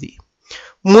ആരംഭിച്ച പദ്ധതി.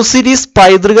 മുസിരീസ്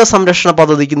പൈതൃക സംരക്ഷണ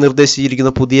പദ്ധതിക്ക്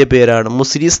നിർദ്ദേശിച്ചിരിക്കുന്ന പുതിയ പേരാണ്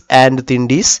മുസിരീസ് ആൻഡ്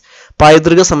തിണ്ടീസ്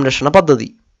പൈതൃക സംരക്ഷണ പദ്ധതി.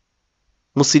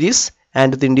 മുസിരീസ്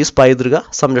ആൻഡ് തിണ്ടീസ് പൈതൃക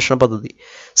സംരക്ഷണ പദ്ധതി.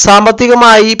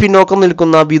 സാമ്പത്തികമായി പിന്നോക്കം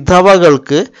നിൽക്കുന്ന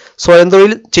വിധവകൾക്ക് സ്വയം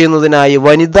തൊഴിൽ ചെയ്യുന്നതിനായി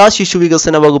വനിതാ ശിശു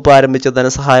വികസന വകുപ്പ് ആരംഭിച്ച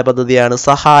ധനസഹായ പദ്ധതിയാണ്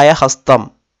സഹായ ഹസ്തം.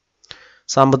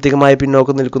 സാമ്പത്തികമായി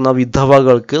പിന്നോക്കം നിൽക്കുന്ന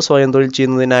വിധവകൾക്ക് സ്വയം തൊഴിൽ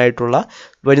ചെയ്യുന്നതിനായിട്ടുള്ള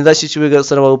വനിതാ ശിശു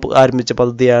വികസന വകുപ്പ് ആരംഭിച്ച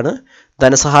പദ്ധതിയാണ്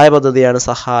ധനസഹായ പദ്ധതിയാണ്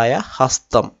സഹായ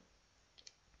ഹസ്തം.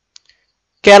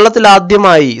 കേരളത്തിൽ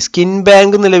ആദ്യമായി സ്കിൻ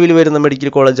ബാങ്ക് നിലവിൽ വരുന്ന മെഡിക്കൽ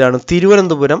കോളേജാണ്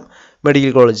Thiruvananthapuram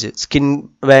medical college. Skin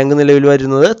bank നിലവിൽ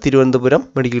വരുന്നത് തിരുവനന്തപുരം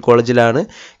മെഡിക്കൽ കോളേജിലാണ്.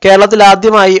 കേരളത്തിൽ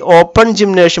ആദ്യമായി ഓപ്പൺ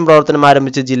ജിംനേഷ്യം പ്രവർത്തനം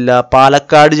ആരംഭിച്ച ജില്ല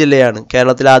പാലക്കാട് ജില്ലയാണ്.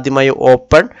 കേരളത്തിൽ ആദ്യമായി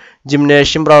ഓപ്പൺ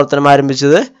ജിംനേഷ്യം പ്രവർത്തനം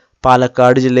ആരംഭിച്ചത്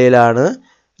പാലക്കാട് ജില്ലയിലാണ്.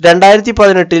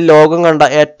 2018 ലോകം കണ്ട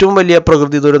ഏറ്റവും വലിയ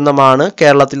പ്രകൃതി ദുരന്തമാണ്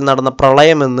കേരളത്തിൽ നടന്ന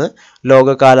പ്രളയമെന്ന്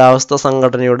ലോക കാലാവസ്ഥാ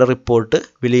സംഘടനയുടെ റിപ്പോർട്ട്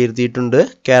വിലയിരുത്തിയിട്ടുണ്ട്.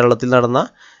 കേരളത്തിൽ നടന്ന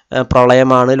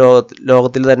പ്രളയമാണ്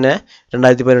ലോകത്തിൽ തന്നെ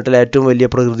 2018 ഏറ്റവും വലിയ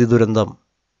പ്രകൃതി ദുരന്തം.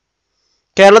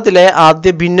 കേരളത്തിലെ ആദ്യ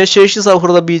ഭിന്നശേഷി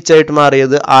സൗഹൃദ ബീച്ചായിട്ട്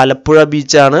മാറിയത് ആലപ്പുഴ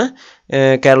ബീച്ചാണ്.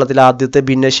 കേരളത്തിലെ ആദ്യത്തെ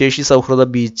ഭിന്നശേഷി സൗഹൃദ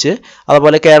ബീച്ച്.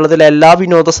 അതുപോലെ കേരളത്തിലെ എല്ലാ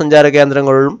വിനോദസഞ്ചാര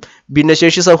കേന്ദ്രങ്ങളിലും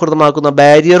ഭിന്നശേഷി സൗഹൃദമാക്കുന്ന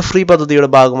ബാരിയർ ഫ്രീ പദ്ധതിയുടെ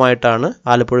ഭാഗമായിട്ടാണ്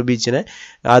ആലപ്പുഴ ബീച്ചിനെ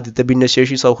ആദ്യത്തെ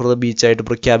ഭിന്നശേഷി സൗഹൃദ ബീച്ചായിട്ട്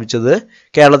പ്രഖ്യാപിച്ചത്.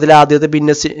 കേരളത്തിലെ ആദ്യത്തെ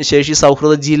ഭിന്നശേഷി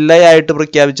സൗഹൃദ ജില്ലയായിട്ട്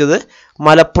പ്രഖ്യാപിച്ചത്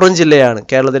മലപ്പുറം ജില്ലയാണ്.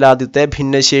 കേരളത്തിലെ ആദ്യത്തെ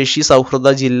ഭിന്നശേഷി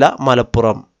സൗഹൃദ ജില്ല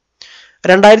മലപ്പുറം.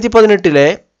 2018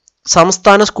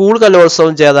 സംസ്ഥാന സ്കൂൾ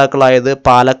കലോത്സവം ജേതാക്കളായത്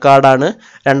പാലക്കാടാണ്.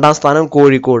 2ാം സ്ഥാനം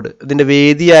കോഴിക്കോട്. ഇതിൻ്റെ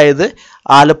വേദിയായത്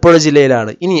ആലപ്പുഴ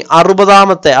ജില്ലയിലാണ്. ഇനി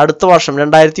 60ാമത്തെ അടുത്ത വർഷം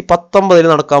 2019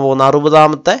 നടക്കാൻ പോകുന്ന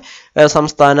 60ാമത്തെ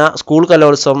സംസ്ഥാന സ്കൂൾ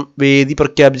കലോത്സവം വേദി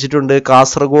പ്രഖ്യാപിച്ചിട്ടുണ്ട്.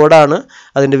 കാസർഗോഡാണ്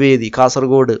അതിൻ്റെ വേദി,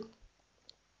 കാസർഗോഡ്.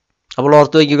 അപ്പോൾ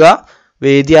ഓർത്തു വയ്ക്കുക,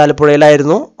 വേദി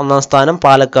ആലപ്പുഴയിലായിരുന്നു, 1ാം സ്ഥാനം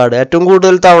പാലക്കാട്. ഏറ്റവും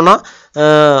കൂടുതൽ തവണ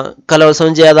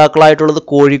കലോത്സവം ജേതാക്കളായിട്ടുള്ളത്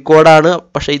കോഴിക്കോടാണ്.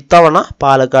 പക്ഷേ ഇത്തവണ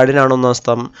പാലക്കാടിനാണ്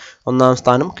 1ാം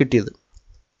സ്ഥാനം കിട്ടിയത്.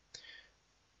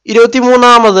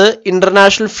 23ാമത്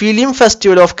international film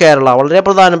festival of Kerala വളരെ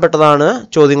പ്രധാനപ്പെട്ടതാണ്,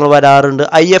 ചോദ്യങ്ങൾ വരാറുണ്ട്.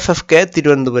 IFFK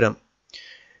തിരുവനന്തപുരം.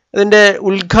 ഇതിൻ്റെ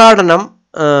ഉദ്ഘാടനം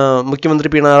മുഖ്യമന്ത്രി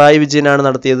പിണറായി വിജയനാണ്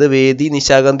നടത്തിയത്. വേദി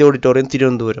നിശാഗന്ധി ഓഡിറ്റോറിയം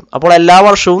തിരുവനന്തപുരം. അപ്പോൾ എല്ലാ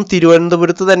വർഷവും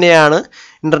തിരുവനന്തപുരത്ത് തന്നെയാണ്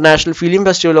ഇന്റർനാഷണൽ ഫിലിം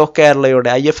ഫെസ്റ്റിവൽ ഓഫ് കേരളയുടെ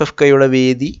IFFKയുടെ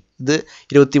വേദി. ഇത്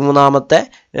 23ാമത്തെ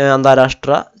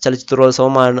അന്താരാഷ്ട്ര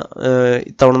ചലച്ചിത്രോത്സവമാണ്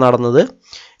ഇത്തവണ നടന്നത്.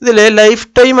 ഇതിൽ ലൈഫ്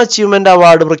ടൈം അച്ചീവ്മെൻ്റ്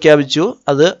അവാർഡ് പ്രഖ്യാപിച്ചു.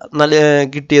 അത്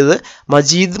കിട്ടിയത്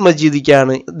മജീദ്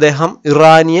മജീദിക്കാണ്. ഇദ്ദേഹം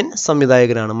ഇറാനിയൻ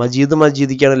സംവിധായകനാണ്. Majeed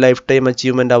മജീദിക്കാണ് life time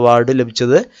achievement award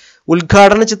ലഭിച്ചത്.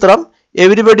 ഉദ്ഘാടന ചിത്രം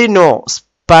എവരിബഡി നോ,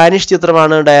 സ്പാനിഷ്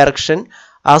ചിത്രമാണ്. ഡയറക്ഷൻ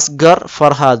അസ്ഗർ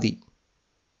ഫർഹാദി.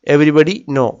 എവരിബഡി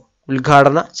നോ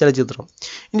ഉദ്ഘാടന ചലച്ചിത്രം.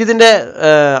 ഇനി ഇതിൻ്റെ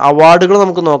അവാർഡുകൾ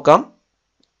നമുക്ക് നോക്കാം.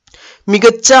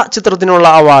 മികച്ച ചിത്രത്തിനുള്ള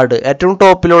അവാർഡ്, ഏറ്റവും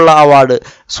ടോപ്പിലുള്ള അവാർഡ്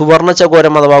സുവർണ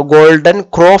ചകോരം അഥവാ ഗോൾഡൻ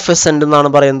ക്രോ ഫെസന്റ് എന്നാണ്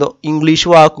പറയുന്നത്. ഇംഗ്ലീഷ്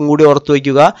വാക്കും കൂടി ഓർത്തു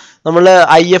വയ്ക്കുക. നമ്മൾ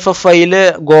IFFIയിൽ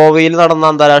ഗോവയിൽ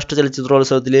നടന്ന അന്താരാഷ്ട്ര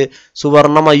ചലച്ചിത്രോത്സവത്തിൽ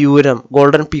സുവർണ മയൂരം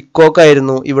ഗോൾഡൻ പിക്കോക്ക്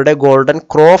ആയിരുന്നു. ഇവിടെ ഗോൾഡൻ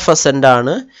ക്രോ ഫെസന്റ്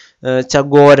ആണ്.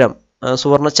 ചകോരം,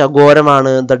 സുവർണ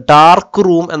ചകോരമാണ്. ദ ഡാർക്ക്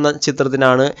റൂം എന്ന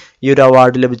ചിത്രത്തിനാണ് ഈ ഒരു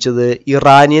അവാർഡ് ലഭിച്ചത്.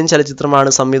 ഇറാനിയൻ ചലച്ചിത്രമാണ്.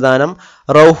 സംവിധാനം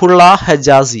റൗഹുള്ള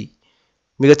ഹജാസി.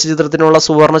 മികച്ച ചിത്രത്തിനുള്ള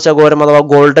സുവർണ ചകോരം അഥവാ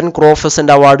ഗോൾഡൻ ക്രോ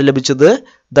ഫെസന്റ് അവാർഡ് ലഭിച്ചത്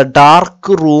ദ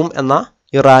ഡാർക്ക് റൂം എന്ന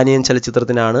ഇറാനിയൻ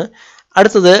ചലച്ചിത്രത്തിനാണ്.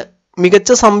 അടുത്തത്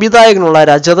മികച്ച സംവിധായകനുള്ള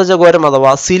രജത ചകോരം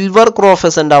അഥവാ സിൽവർ ക്രോ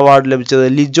ഫെസന്റ് അവാർഡ് ലഭിച്ചത്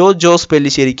ലിജോ ജോസ്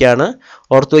പെല്ലിശ്ശേരിക്കാണ്.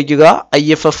 ഓർത്തു വയ്ക്കുക,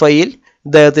 IFFIയിൽ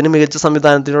ഇദ്ദേഹത്തിന് മികച്ച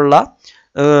സംവിധാനത്തിനുള്ള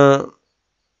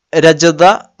രജത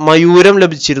മയൂരം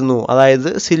ലഭിച്ചിരുന്നു. അതായത്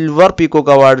സിൽവർ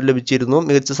പീക്കോക്ക് അവാർഡ് ലഭിച്ചിരുന്നു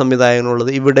മികച്ച സംവിധായകനുള്ളത്.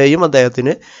 ഇവിടെയും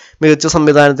അദ്ദേഹത്തിന് മികച്ച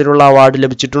സംവിധാനത്തിനുള്ള അവാർഡ്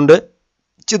ലഭിച്ചിട്ടുണ്ട്.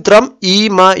 ചിത്രം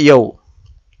ഈമയോ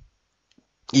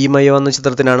എന്ന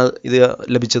ചിത്രത്തിനാണ് ഇത്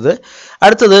ലഭിച്ചത്.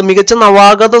 അടുത്തത് മികച്ച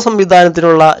നവാഗത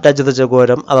സംവിധാനത്തിനുള്ള രജത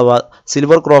ചകോരം അഥവാ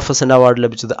സിൽവർ ക്രോ ഫെസന്റ് അവാർഡ്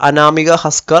ലഭിച്ചത് അനാമിക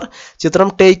ഹസ്കർ. ചിത്രം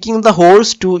taking the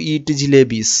horse to eat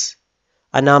ജിലേബീസ്.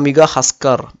 Anamika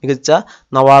Haskar മികച്ച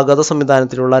നവാഗത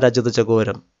സംവിധാനത്തിനുള്ള രജത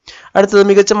ചകോരം. അടുത്തത്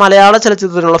മികച്ച മലയാള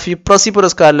ചലച്ചിത്രത്തിനുള്ള ഫിപ്രസി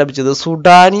പുരസ്കാരം ലഭിച്ചത്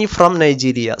സുഡാനി ഫ്രം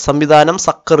നൈജീരിയ. സംവിധാനം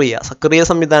സക്കറിയ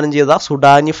സംവിധാനം ചെയ്ത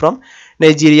സുഡാനി ഫ്രം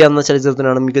നൈജീരിയ എന്ന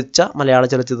ചലച്ചിത്രത്തിനാണ് മികച്ച മലയാള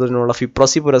ചലച്ചിത്രത്തിനുള്ള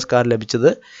ഫിപ്രസി പുരസ്കാരം ലഭിച്ചത്.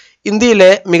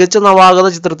 ഇന്ത്യയിലെ മികച്ച നവാഗത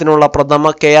ചിത്രത്തിനുള്ള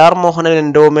പ്രഥമ KR മോഹനൻ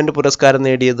എൻഡോമെന്റ് പുരസ്കാരം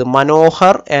നേടിയത്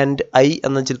മനോഹർ ആൻഡ് ഐ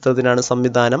എന്ന ചിത്രത്തിനാണ്.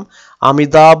 സംവിധാനം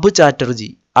അമിതാഭ് ചാറ്റർജി.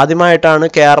 ആദ്യമായിട്ടാണ്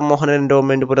KR മോഹനൻ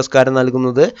എൻഡോമെന്റ് പുരസ്കാരം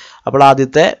നൽകുന്നത്. അപ്പോൾ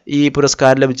ആദ്യത്തെ ഈ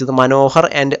പുരസ്കാരം ലഭിച്ചത് മനോഹർ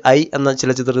ആൻഡ് ഐ എന്ന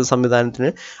ചലച്ചിത്രത്തിന്റെ സംവിധാനത്തിന്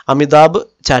അമിതാഭ്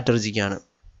ചാറ്റർജിക്കാണ്.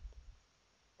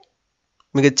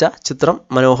 മികച്ച ചിത്രം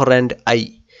Manohar and I,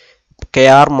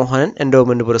 KR Mohanan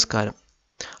endowment പുരസ്കാരം.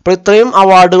 അപ്പോൾ ഇത്രയും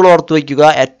അവാർഡുകൾ ഓർത്തു വയ്ക്കുക.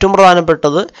 ഏറ്റവും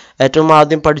പ്രധാനപ്പെട്ടത് ഏറ്റവും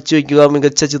ആദ്യം പഠിച്ചു വയ്ക്കുക.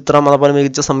 മികച്ച ചിത്രം, അതുപോലെ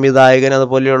മികച്ച സംവിധായകൻ,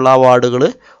 അതുപോലെയുള്ള അവാർഡുകൾ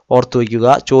ഓർത്തു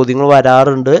വയ്ക്കുക. ചോദ്യങ്ങൾ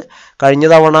വരാറുണ്ട്. കഴിഞ്ഞ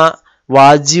തവണ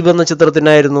വാജിബ് എന്ന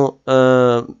ചിത്രത്തിനായിരുന്നു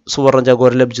സുവർണ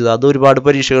ചകോരം ലഭിച്ചത്. അത് ഒരുപാട്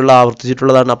പരീക്ഷകളിൽ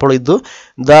ആവർത്തിച്ചിട്ടുള്ളതാണ്. അപ്പോൾ ഇത്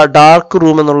ദ ഡാർക്ക്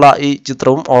റൂം എന്നുള്ള ഈ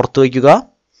ചിത്രവും ഓർത്തു വയ്ക്കുക.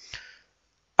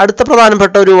 അടുത്ത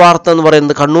പ്രധാനപ്പെട്ട ഒരു വാർത്ത എന്ന്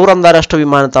പറയുന്നത് കണ്ണൂർ അന്താരാഷ്ട്ര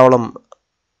വിമാനത്താവളം,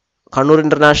 കണ്ണൂർ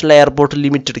ഇന്റർനാഷണൽ എയർപോർട്ട്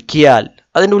ലിമിറ്റഡ് കിയാൽ,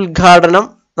 അതിൻ്റെ ഉദ്ഘാടനം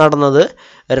നടന്നത്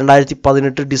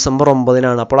 2018 ഡിസംബർ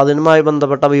 9-നാണ്. അപ്പോൾ അതിനുമായി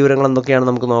ബന്ധപ്പെട്ട വിവരങ്ങൾ എന്തൊക്കെയാണ്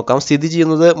നമുക്ക് നോക്കാം. സ്ഥിതി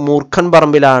ചെയ്യുന്നത് മൂർഖൻ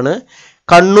പറമ്പിലാണ്.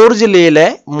 കണ്ണൂർ ജില്ലയിലെ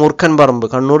മൂർഖൻ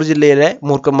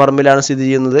പറമ്പിലാണ് സ്ഥിതി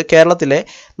ചെയ്യുന്നത്. കേരളത്തിലെ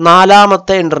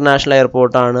 4ാമത്തെ ഇന്റർനാഷണൽ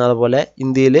എയർപോർട്ടാണ്. അതുപോലെ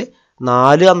ഇന്ത്യയിൽ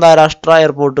 4 അന്താരാഷ്ട്ര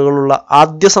എയർപോർട്ടുകളുള്ള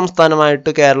ആദ്യ സംസ്ഥാനമായിട്ട്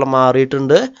കേരളം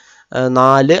മാറിയിട്ടുണ്ട്.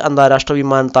 4 അന്താരാഷ്ട്ര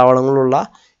വിമാനത്താവളങ്ങളുള്ള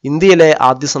ഇന്ത്യയിലെ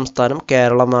ആദ്യ സംസ്ഥാനം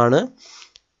കേരളമാണ്.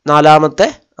 4ാമത്തെ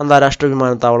അന്താരാഷ്ട്ര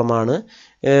വിമാനത്താവളമാണ്.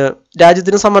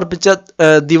 രാജ്യത്തിന് സമർപ്പിച്ച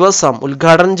ദിവസം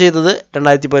ഉദ്ഘാടനം ചെയ്തത്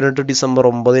 2018 ഡിസംബർ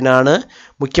 9-നാണ്.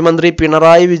 മുഖ്യമന്ത്രി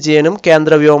പിണറായി വിജയനും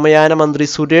കേന്ദ്ര വ്യോമയാന മന്ത്രി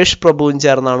സുരേഷ് പ്രഭുവും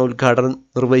ചേർന്നാണ് ഉദ്ഘാടനം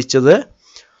നിർവഹിച്ചത്.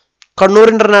 കണ്ണൂർ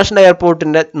ഇന്റർനാഷണൽ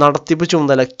എയർപോർട്ടിന്റെ നടത്തിപ്പ്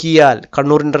ചുമതല കിയാൽ,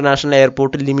 കണ്ണൂർ ഇന്റർനാഷണൽ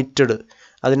എയർപോർട്ട് ലിമിറ്റഡ്,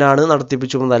 അതിനാണ് നടത്തിപ്പ്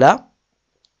ചുമതല.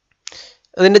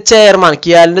 അതിന്റെ ചെയർമാൻ,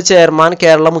 കിയാലിന്റെ ചെയർമാൻ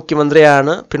കേരള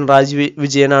മുഖ്യമന്ത്രിയാണ്, പിണറായി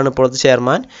വിജയനാണ് ഇപ്പോഴത്തെ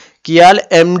ചെയർമാൻ. കിയാൽ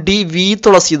MD V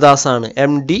തുളസിദാസ് ആണ്.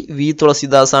 MD V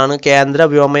തുളസിദാസ് ആണ്. കേന്ദ്ര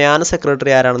വ്യോമയാന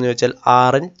സെക്രട്ടറി ആരാണെന്ന് ചോദിച്ചാൽ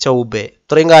RN ചൗബെ.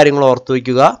 ഇത്രയും കാര്യങ്ങൾ ഓർത്തു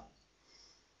വയ്ക്കുക.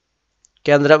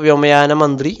 കേന്ദ്ര വ്യോമയാന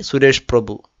മന്ത്രി സുരേഷ്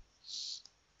പ്രഭു.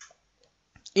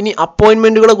 ഇനി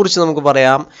അപ്പോയിന്റ്മെന്റുകളെ കുറിച്ച് നമുക്ക്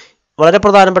പറയാം. വളരെ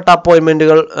പ്രധാനപ്പെട്ട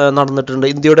അപ്പോയിന്റ്മെന്റുകൾ നടന്നിട്ടുണ്ട്.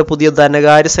 ഇന്ത്യയുടെ പുതിയ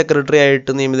ധനകാര്യ സെക്രട്ടറി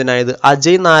ആയിട്ട് നിയമിതനായത്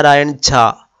അജയ് നാരായൺ ഝാ.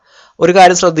 ഒരു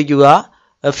കാര്യം ശ്രദ്ധിക്കുക,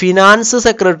 ഫിനാൻസ്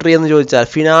സെക്രട്ടറി എന്ന് ചോദിച്ചാൽ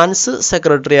ഫിനാൻസ്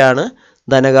സെക്രട്ടറിയാണ്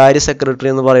ധനകാര്യ സെക്രട്ടറി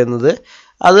എന്ന് പറയുന്നത്.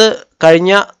 അത്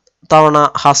കഴിഞ്ഞ തവണ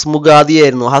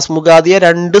ഹസ്മുഖാദിയായിരുന്നു. ഹസ്മുഖാദിയ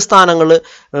 2 സ്ഥാനങ്ങൾ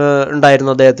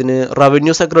ഉണ്ടായിരുന്നു അദ്ദേഹത്തിന്.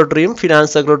 റവന്യൂ സെക്രട്ടറിയും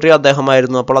ഫിനാൻസ് സെക്രട്ടറിയും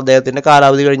അദ്ദേഹമായിരുന്നു. അപ്പോൾ അദ്ദേഹത്തിന്റെ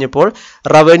കാലാവധി കഴിഞ്ഞപ്പോൾ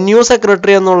റവന്യൂ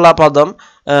സെക്രട്ടറി എന്നുള്ള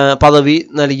പദവി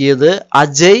നൽകിയത്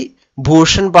അജയ്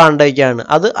ഭൂഷൺ പാണ്ഡെയ്ക്കാണ്.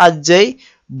 അത് അജയ്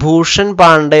ഭൂഷൺ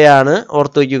പാണ്ഡെയാണ്,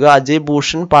 ഓർത്തു വയ്ക്കുക, അജയ്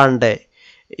ഭൂഷൺ പാണ്ഡെ.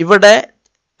 ഇവിടെ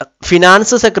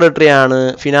ഫിനാൻസ് സെക്രട്ടറിയാണ്,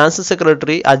 ഫിനാൻസ്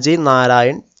സെക്രട്ടറി അജയ്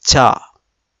നാരായൺ ഝാ.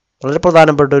 വളരെ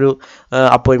പ്രധാനപ്പെട്ട ഒരു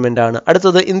അപ്പോയിൻമെന്റ് ആണ്.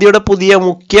 അടുത്തത് ഇന്ത്യയുടെ പുതിയ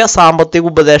മുഖ്യ സാമ്പത്തിക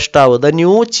ഉപദേഷ്ടാവ്, the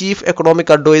new chief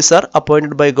economic adviser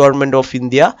appointed by government of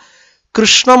India,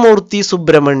 Krishnamurthy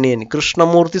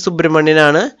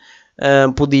സുബ്രഹ്മണ്യനാണ്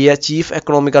പുതിയ ചീഫ്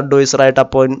എക്കണോമിക് അഡ്വൈസറായിട്ട്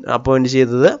അപ്പോയിന്റ്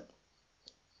ചെയ്തത്.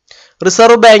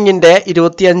 റിസർവ് ബാങ്കിന്റെ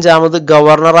 25ാമത്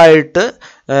ഗവർണറായിട്ട്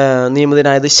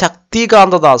നിയമിതനായത്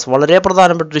ശക്തികാന്ത ദാസ്. വളരെ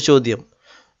പ്രധാനപ്പെട്ട ഒരു ചോദ്യം.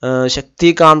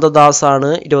 ശക്തികാന്ത ദാസ് ആണ്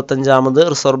 25ാമത്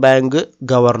റിസർവ് ബാങ്ക്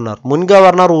ഗവർണർ. മുൻ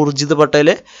ഗവർണർ ഊർജിത് പട്ടേൽ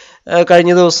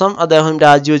കഴിഞ്ഞ ദിവസം അദ്ദേഹം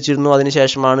രാജിവെച്ചിരുന്നു.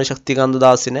 അതിനുശേഷമാണ് ശക്തികാന്ത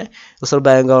ദാസിനെ റിസർവ്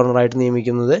ബാങ്ക് ഗവർണറായിട്ട്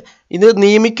നിയമിക്കുന്നത്. ഇത്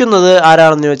നിയമിക്കുന്നത്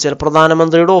ആരാണെന്ന് ചോദിച്ചാൽ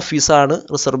പ്രധാനമന്ത്രിയുടെ ഓഫീസാണ്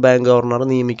റിസർവ് ബാങ്ക് ഗവർണർ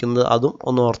നിയമിക്കുന്നത്. അതും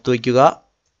ഒന്ന് ഓർത്തു വയ്ക്കുക.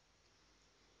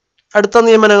 അടുത്ത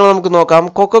നിയമനങ്ങൾ നമുക്ക് നോക്കാം.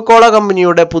 കൊക്കക്കോള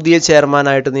കമ്പനിയുടെ പുതിയ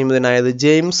ചെയർമാനായിട്ട് നിയമിതനായത്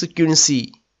ജെയിംസ് ക്വിൻസി.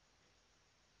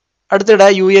 അടുത്തിടെ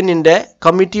UN-ന്റെ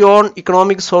committee on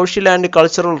economic, social and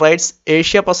cultural rights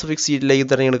Asia Pacific സീറ്റിലേക്ക്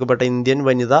തിരഞ്ഞെടുക്കപ്പെട്ട Indian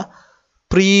Vanitha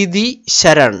Preethi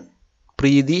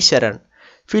Sharan.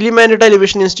 Film and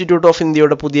television institute of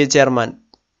ഇന്ത്യയുടെ പുതിയ ചെയർമാൻ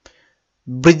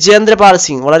ബ്രിജേന്ദ്ര പാൽ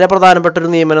സിംഗ്. വളരെ പ്രധാനപ്പെട്ട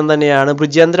ഒരു നിയമനം തന്നെയാണ്.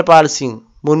 ബ്രിജേന്ദ്ര പാൽ സിംഗ്.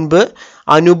 മുൻപ്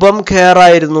അനുപം ഖേർ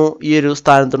ആയിരുന്നു ഈ ഒരു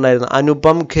സ്ഥാനത്തുണ്ടായിരുന്നത്.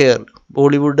 അനുപം ഖേർ,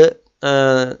 ബോളിവുഡ്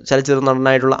ചലച്ചിത്ര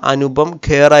നടനായിട്ടുള്ള അനുപം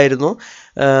ഖേർ ആയിരുന്നു.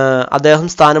 അദ്ദേഹം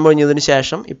സ്ഥാനം ഒഴിഞ്ഞതിന്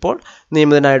ശേഷം ഇപ്പോൾ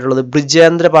നിയമിതനായിട്ടുള്ളത്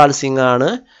ബ്രിജേന്ദ്ര പാൽ സിംഗ് ആണ്.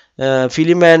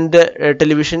 Film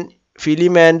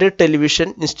and television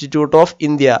institute of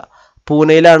India,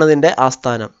 പൂനെയിലാണ് ഇതിൻ്റെ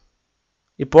ആസ്ഥാനം.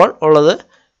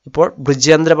 ഇപ്പോൾ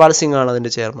ബ്രിജേന്ദ്ര പാൽ സിംഗ് ആണ്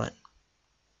അതിൻ്റെ ചെയർമാൻ.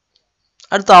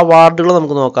 അടുത്ത അവാർഡുകൾ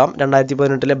നമുക്ക് നോക്കാം.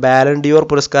 2018 ബാലൻ ഡിയോർ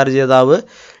പുരസ്കാര ജേതാവ്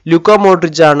ലൂക്ക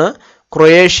മോഡ്രിച്ച് ആണ്.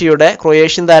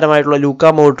 Croatian താരമായിട്ടുള്ള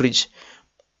Luka Modric.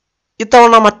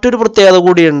 ഇത്തവണ മറ്റൊരു പ്രത്യേകത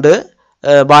കൂടിയുണ്ട്.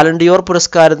 ബാലൻ ഡിയോർ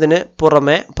പുരസ്കാരത്തിന്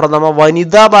പുറമെ പ്രഥമ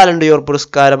വനിതാ ബാലൻ ഡിയോർ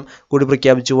പുരസ്കാരം കൂടി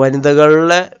പ്രഖ്യാപിച്ചു.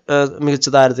 വനിതകളിലെ മികച്ച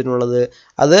താരത്തിനുള്ളത്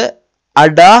അത്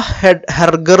അഡ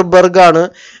ഹെർഗർബർഗ് ആണ്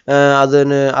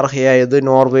അതിന് അർഹയായത്.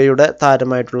 നോർവേയുടെ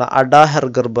താരമായിട്ടുള്ള അഡ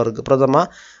ഹെർഗർബർഗ് പ്രഥമ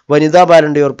വനിതാ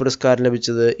ബാലൻ ഡിയോർ പുരസ്കാരം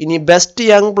ലഭിച്ചത്. ഇനി ബെസ്റ്റ്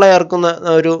യങ് പ്ലെയർക്ക്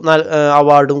ഒരു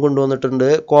അവാർഡും കൊണ്ടുവന്നിട്ടുണ്ട്.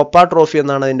 കോപ്പ ട്രോഫി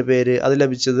എന്നാണ് അതിൻ്റെ പേര്. അത്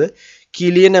ലഭിച്ചത്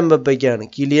കിലിയൻ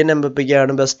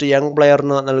എംബപ്പയ്ക്കാണ് ബെസ്റ്റ് യങ്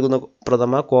പ്ലെയറിന് നൽകുന്ന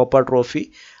പ്രഥമ കോപ്പ ട്രോഫി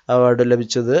അവാർഡ്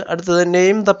ലഭിച്ചത്. അടുത്തത്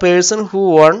name the person who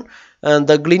one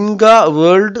the ഗ്ലിൻഗ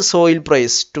world soil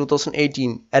price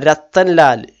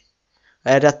 2018.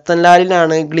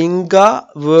 രത്തൻലാലിനാണ് ഗ്ലിൻഗ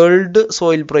world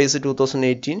soil price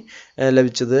 2018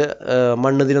 ലഭിച്ചത്.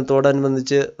 മണ്ണ്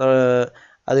ദിനത്തോടനുബന്ധിച്ച്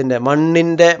അതിൻ്റെ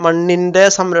മണ്ണിൻ്റെ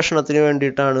സംരക്ഷണത്തിന്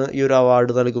വേണ്ടിയിട്ടാണ് ഈ ഒരു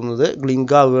അവാർഡ് നൽകുന്നത്.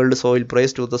 ഗ്ലിൻഗ വേൾഡ് സോയിൽ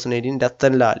പ്രൈസ് 2018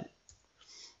 രത്തൻലാൽ.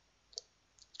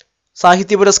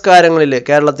 സാഹിത്യ പുരസ്കാരങ്ങളിൽ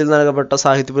കേരളത്തിൽ നൽകപ്പെട്ട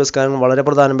സാഹിത്യ പുരസ്കാരങ്ങൾ വളരെ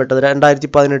പ്രധാനപ്പെട്ടത്.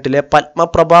 2018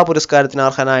 പത്മപ്രഭ പുരസ്കാരത്തിന്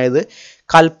അർഹനായത്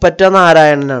കൽപ്പറ്റ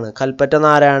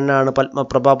നാരായണനാണ്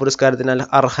പത്മപ്രഭ പുരസ്കാരത്തിന്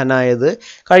അർഹനായത്.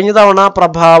 കഴിഞ്ഞ തവണ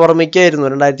പ്രഭാവർമ്മയ്ക്കായിരുന്നു,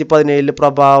 2017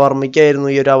 പ്രഭാവർമ്മയ്ക്കായിരുന്നു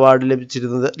ഈ ഒരു അവാർഡ്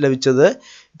ലഭിച്ചത്.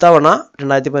 ഇത്തവണ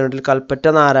 2018 കൽപ്പറ്റ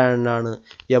നാരായണനാണ്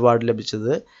ഈ അവാർഡ്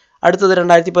ലഭിച്ചത്. അടുത്തത്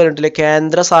 2018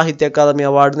 കേന്ദ്ര സാഹിത്യ അക്കാദമി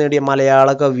അവാർഡ് നേടിയ മലയാള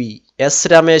കവി എസ്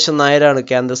രമേശൻ നായരാണ്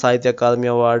കേന്ദ്ര സാഹിത്യ അക്കാദമി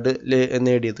അവാർഡ്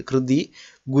നേടിയത്. കൃതി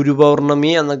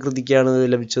ഗുരുപൗർണമി എന്ന കൃതിക്കാണ്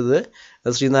ലഭിച്ചത്.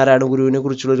 ശ്രീനാരായണ ഗുരുവിനെ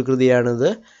കുറിച്ചുള്ള ഒരു കൃതിയാണിത്.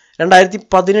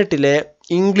 2018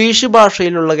 ഇംഗ്ലീഷ്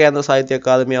ഭാഷയിലുള്ള കേന്ദ്ര സാഹിത്യ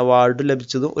അക്കാദമി അവാർഡ്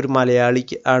ലഭിച്ചതും ഒരു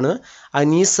മലയാളിക്ക് ആണ്.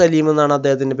 അനീസ് സലീം എന്നാണ്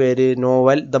അദ്ദേഹത്തിൻ്റെ പേര്.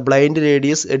 Novel the blind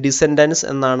ladies descendants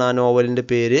എന്നാണ് ആ നോവലിൻ്റെ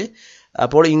പേര്.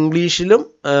 അപ്പോൾ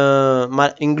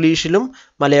ഇംഗ്ലീഷിലും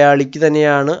മലയാളിക്ക്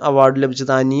തന്നെയാണ് അവാർഡ്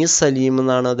ലഭിച്ചത്. അനീസ് സലീം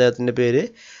എന്നാണ് അദ്ദേഹത്തിൻ്റെ പേര്.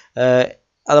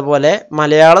 അതുപോലെ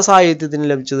മലയാള സാഹിത്യത്തിന്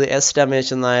ലഭിച്ചത് എസ്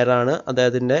രമേശൻ നായരാണ്.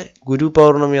 അദ്ദേഹത്തിൻ്റെ ഗുരു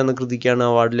പൗർണമി എന്ന കൃതിക്കാണ്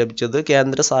അവാർഡ് ലഭിച്ചത്,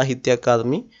 കേന്ദ്ര സാഹിത്യ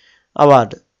അക്കാദമി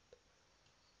അവാർഡ്.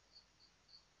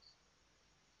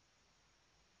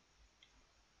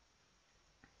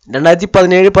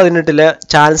 2017-18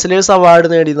 ചാൻസലേഴ്സ് അവാർഡ്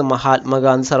നേടിയത്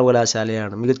മഹാത്മാഗാന്ധി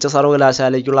സർവകലാശാലയാണ്. മികച്ച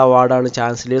സർവകലാശാലയ്ക്കുള്ള അവാർഡാണ്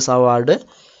ചാൻസലേഴ്സ് അവാർഡ്,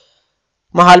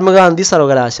 മഹാത്മാഗാന്ധി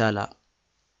സർവകലാശാല.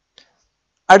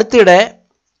 അടുത്തിടെ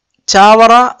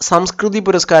ചാവറ സംസ്കൃതി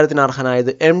പുരസ്കാരത്തിന്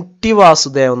അർഹനായത് MT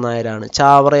വാസുദേവൻ നായരാണ്.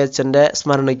 ചാവറയച്ചൻ്റെ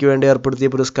സ്മരണയ്ക്ക് വേണ്ടി ഏർപ്പെടുത്തിയ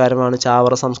പുരസ്കാരമാണ്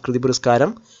ചാവറ സംസ്കൃതി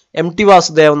പുരസ്കാരം. MT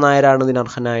വാസുദേവൻ നായരാണ് ഇതിന്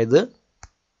അർഹനായത്.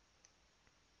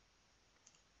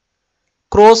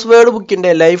 ക്രോസ് വേർഡ്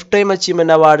ബുക്കിൻ്റെ ലൈഫ് ടൈം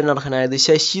അച്ചീവ്മെൻറ്റ് അവാർഡിന് അർഹനായത്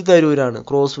ശശി തരൂരാണ്.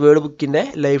 ക്രോസ് വേർഡ് ബുക്കിൻ്റെ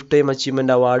life time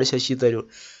achievement award Sasi Tharoor.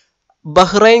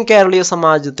 Bahrain കേരളീയ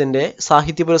സമാജത്തിൻ്റെ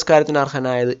സാഹിത്യ പുരസ്കാരത്തിന്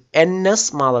അർഹനായത് NS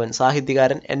മാധവൻ.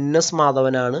 സാഹിത്യകാരൻ NS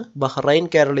മാധവനാണ് ബഹ്റൈൻ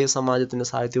കേരളീയ സമാജത്തിൻ്റെ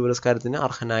സാഹിത്യ പുരസ്കാരത്തിന്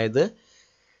അർഹനായത്.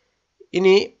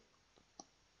 ഇനി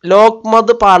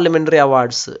Lokmat parliamentary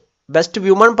awards. Best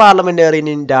woman parliamentarian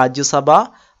in Rajya Sabha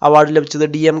award ലഭിച്ചത്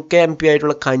DMK MP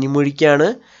ആയിട്ടുള്ള കനിമൊഴിക്കാണ്.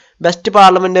 ബെസ്റ്റ്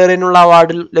പാർലമെൻറ്റേറിയനുള്ള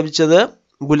അവാർഡ് ലഭിച്ചത്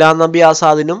Ghulam Nabi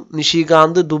ആസാദിനും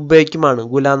Nishikant ദുബെയ്ക്കുമാണ്.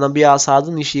 Ghulam Nabi Azad,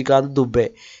 Nishikant Dubey.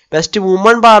 Best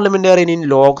woman parliamentarian in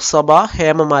Lok Sabha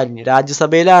Hema Malini.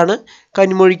 രാജ്യസഭയിലാണ്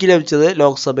കനിമൊഴിക്ക് ലഭിച്ചത്,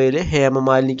 ലോക്സഭയിൽ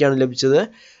ഹേമമാലിനിക്കാണ് ലഭിച്ചത്.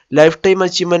 Life time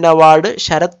achievement award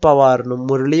Sarath പവാറിനും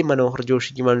Murali Manohar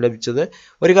ജോഷിക്കുമാണ് ലഭിച്ചത്.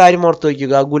 ഒരു കാര്യം ഓർത്ത്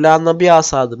വയ്ക്കുക, Ghulam Nabi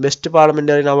Azad best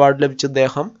parliamentarian award ലഭിച്ച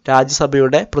അദ്ദേഹം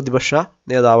രാജ്യസഭയുടെ പ്രതിപക്ഷ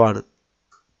നേതാവാണ്.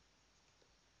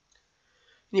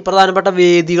 ഇനി പ്രധാനപ്പെട്ട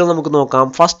വേദികൾ നമുക്ക് നോക്കാം.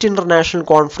 First international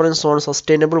conference on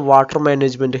sustainable water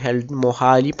management held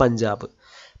Mohali, Punjab.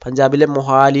 പഞ്ചാബിലെ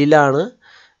മൊഹാലിയിലാണ്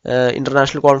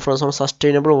international conference on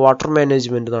sustainable water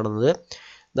management നടന്നത്.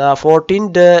 The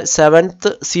 7th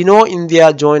Sino-India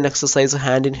Joint Exercise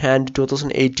Hand in Hand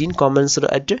 2018 commenced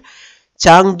at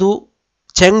Chengdu,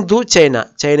 China.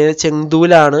 ചൈനയിലെ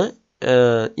ചെങ്ദുവിലാണ്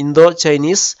ഇന്തോ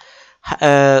ചൈനീസ്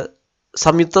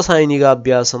സംയുക്ത സൈനിക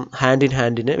അഭ്യാസം ഹാൻഡ് ഇൻ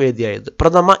ഹാൻഡിന് വേദിയായത്.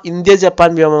 പ്രഥമ ഇന്ത്യ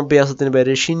ജപ്പാൻ വ്യോമാഭ്യാസത്തിന്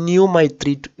പേര് ഷിന്യു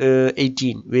മൈത്രി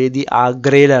 18. വേദി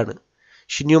ആഗ്രയിലാണ്.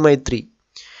 ഷിന്യു മൈത്രി.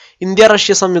 India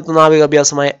Russia സംയുക്ത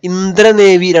നാവികാഭ്യാസമായ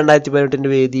ഇന്ദ്രനേവി 2018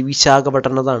 വേദി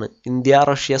വിശാഖപട്ടണത്താണ്. ഇന്ത്യ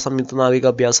റഷ്യ സംയുക്ത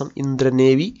നാവികാഭ്യാസം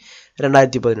ഇന്ദ്രനേവി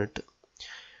 2018.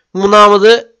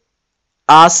 മൂന്നാമത്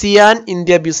ആസിയാൻ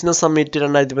ഇന്ത്യ ബിസിനസ് സമ്മിറ്റ്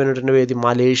 2018 വേദി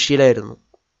മലേഷ്യയിലായിരുന്നു.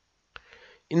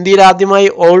 ഇന്ത്യയിൽ ആദ്യമായി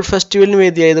ഓൾ ഫെസ്റ്റിവലിന്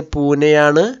വേദിയായത്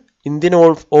പൂനെയാണ്. ഇന്ത്യൻ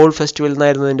ഓൾ ഫെസ്റ്റിവൽ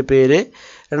എന്നായിരുന്നു അതിൻ്റെ പേര്.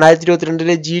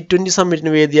 2022 G20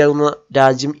 സമ്മിറ്റിന് വേദിയാകുന്ന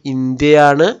രാജ്യം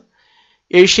ഇന്ത്യയാണ്.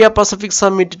 ഏഷ്യ പസഫിക്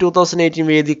സമ്മിറ്റ് 2018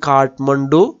 വേദി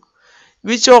Kathmandu.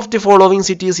 Which of the following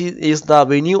cities is the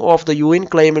venue of the UN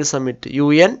climate summit.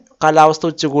 UN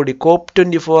കാലാവസ്ഥ ഉച്ചകോടി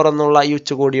COP24 എന്നുള്ള ഈ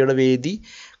ഉച്ചകോടിയുടെ വേദി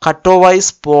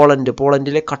കട്ടോവൈസ്,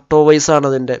 പോളണ്ടിലെ കട്ടോവൈസ് ആണ്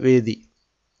അതിൻ്റെ വേദി.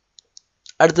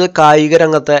 അടുത്തത് കായിക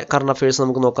രംഗത്തെ കറണ്ട് അഫയേഴ്സ്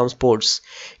നമുക്ക് നോക്കാം. Sports.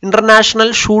 International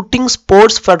shooting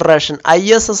sports federation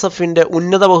ISSFന്റെ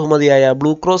ഉന്നത ബഹുമതിയായ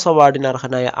ബ്ലൂ ക്രോസ് അവാർഡിന്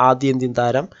അർഹനായ ആദ്യ ഇന്ത്യൻ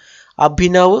താരം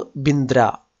അഭിനവ് ബിന്ദ്ര.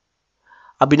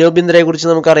 അഭിനവ് ബിന്ദ്രയെ കുറിച്ച്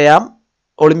നമുക്കറിയാം.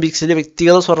 ഒളിമ്പിക്സിൽ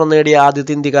വ്യക്തിഗത സ്വർണം നേടിയ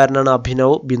ആദ്യത്തെ ഇന്ത്യക്കാരനാണ്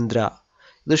അഭിനവ് ബിന്ദ്ര.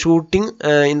 ഇത്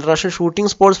ഇന്റർനാഷണൽ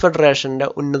ഷൂട്ടിംഗ് സ്പോർട്സ് ഫെഡറേഷന്റെ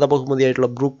ഉന്നത ബഹുമതിയായിട്ടുള്ള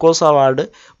ബ്ലൂ ക്രോസ്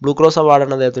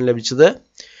അവാർഡാണ് അദ്ദേഹത്തിന് ലഭിച്ചത്.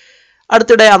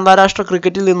 അടുത്തിടെ അന്താരാഷ്ട്ര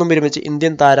ക്രിക്കറ്റിൽ നിന്നും വിരമിച്ച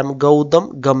ഇന്ത്യൻ താരം ഗൗതം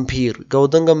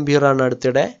ഗംഭീറാണ്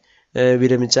അടുത്തിടെ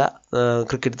വിരമിച്ച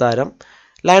ക്രിക്കറ്റ് താരം.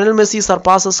 Lionel Messi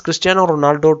surpasses Cristiano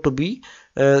Ronaldo to B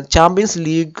champions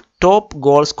league top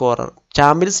goal scorer.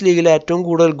 Champions ലീഗിലെ ഏറ്റവും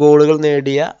കൂടുതൽ ഗോളുകൾ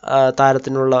നേടിയ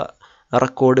താരത്തിനുള്ള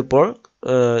റെക്കോർഡ് ഇപ്പോൾ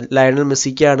ലയണൽ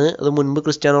മെസ്സിക്കാണ്. അത് മുൻപ്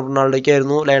Cristiano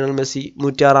റൊണാൾഡോയ്ക്കായിരുന്നു. Lionel Messi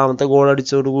 106ാമത്തെ goal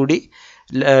അടിച്ചതോടുകൂടി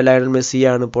Lionel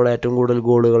മെസ്സിയാണ് ഇപ്പോൾ ഏറ്റവും കൂടുതൽ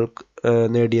ഗോളുകൾ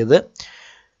നേടിയത്.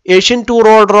 Asian tour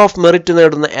order of merit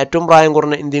നേടുന്ന ഏറ്റവും പ്രായം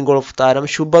കുറഞ്ഞ ഇന്ത്യൻ ഗോൾഫ് താരം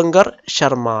ശുഭങ്കർ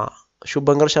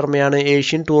ശർമ്മയാണ്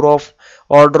Asian tour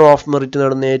order of merit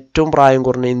നേടുന്ന ഏറ്റവും പ്രായം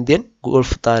കുറഞ്ഞ ഇന്ത്യൻ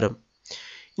ഗോൾഫ് താരം.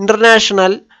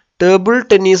 International table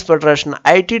tennis federation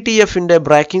ITTFന്റെ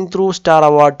breaking through star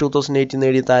award 2018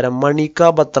 നേടിയ താരം മണിക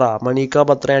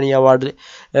ബത്രയാണ് ഈ അവാർഡ്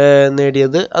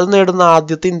നേടിയത്. അത് നേടുന്ന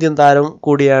ആദ്യത്തെ ഇന്ത്യൻ താരം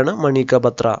കൂടിയാണ് മണിക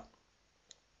ബത്ര.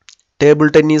 ടേബിൾ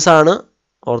ടെന്നീസാണ്,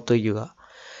 ഓർത്തു വയ്ക്കുക.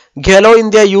 ഖേലോ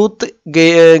ഇന്ത്യ യൂത്ത്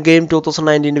ഗെയിം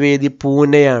 2019 വേദി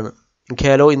പൂനെയാണ്.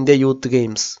 Khelo India youth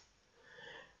games.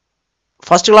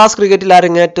 First class ക്രിക്കറ്റിൽ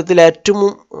അരങ്ങേറ്റത്തിൽ ഏറ്റവും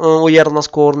ഉയർന്ന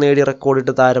സ്കോർ നേടിയ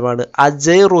റെക്കോർഡിട്ട താരമാണ്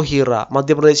അജയ് റോഹിറ.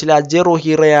 മധ്യപ്രദേശിലെ അജയ്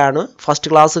റോഹിറയാണ്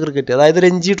ഫസ്റ്റ് ക്ലാസ് ക്രിക്കറ്റ്, അതായത്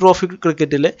രഞ്ജി ട്രോഫി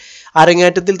ക്രിക്കറ്റിൽ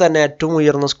അരങ്ങേറ്റത്തിൽ തന്നെ ഏറ്റവും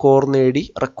ഉയർന്ന സ്കോർ നേടി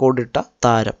റെക്കോർഡിട്ട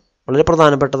താരം. വളരെ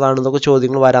പ്രധാനപ്പെട്ടതാണ്, ഇതൊക്കെ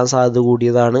ചോദ്യങ്ങൾ വരാൻ സാധ്യത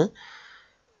കൂടിയതാണ്.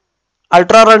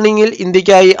 അൾട്രാ റണ്ണിങ്ങിൽ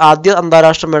ഇന്ത്യക്കായി ആദ്യ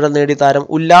അന്താരാഷ്ട്ര മെഡൽ നേടിയ താരം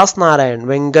ഉല്ലാസ് നാരായൺ,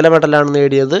 വെങ്കല മെഡലാണ്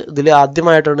നേടിയത്. ഇതിൽ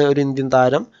ആദ്യമായിട്ടാണ് ഒരു ഇന്ത്യൻ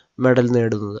താരം മെഡൽ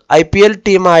നേടുന്നത്. IPL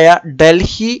ടീമായ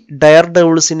ഡൽഹി ഡയർ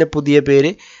ഡെവിൾസിന്റെ പുതിയ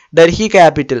പേര് ഡൽഹി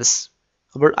ക്യാപിറ്റൽസ്.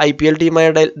 അപ്പോൾ IPL ടീമായ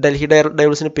ഡൽഹി ഡയർ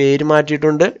ഡെവിൾസിന് പേര്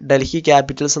മാറ്റിയിട്ടുണ്ട്, ഡൽഹി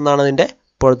ക്യാപിറ്റൽസ് എന്നാണ് അതിൻ്റെ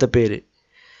ഇപ്പോഴത്തെ പേര്.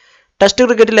 ടെസ്റ്റ്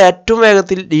ക്രിക്കറ്റിൽ ഏറ്റവും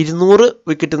വേഗത്തിൽ 200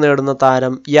 വിക്കറ്റ് നേടുന്ന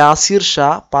താരം യാസിർ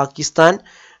ഷാ, പാകിസ്ഥാൻ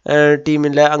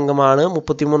ടീമിലെ അംഗമാണ്.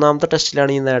 33ാമത്തെ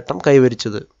ടെസ്റ്റിലാണ് ഈ നേട്ടം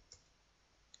കൈവരിച്ചത്.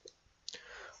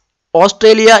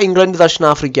 ഓസ്ട്രേലിയ, ഇംഗ്ലണ്ട്,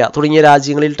 ദക്ഷിണാഫ്രിക്ക തുടങ്ങിയ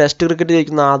രാജ്യങ്ങളിൽ ടെസ്റ്റ് ക്രിക്കറ്റ്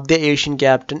ജയിക്കുന്ന ആദ്യ ഏഷ്യൻ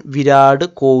ക്യാപ്റ്റൻ വിരാട്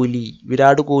കോഹ്ലി.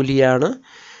 വിരാട് കോഹ്ലിയാണ്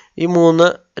ഈ 3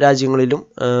 രാജ്യങ്ങളിലും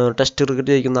ടെസ്റ്റ്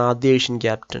ക്രിക്കറ്റ് ജയിക്കുന്ന ആദ്യ ഏഷ്യൻ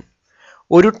ക്യാപ്റ്റൻ.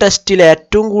 ഒരു ടെസ്റ്റിൽ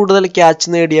ഏറ്റവും കൂടുതൽ ക്യാച്ച്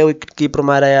നേടിയ wicket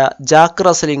കീപ്പർമാരായ Jack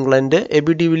Russell England,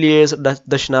 AB de Villiers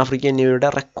ദക്ഷിണാഫ്രിക്ക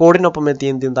എന്നിവയുടെ റെക്കോർഡിനൊപ്പം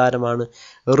എത്തിയ ഇന്ത്യൻ താരമാണ്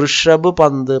ഋഷഭ്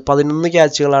പന്ത്. 11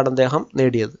 ക്യാച്ചുകളാണ് അദ്ദേഹം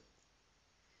നേടിയത്.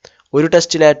 ഒരു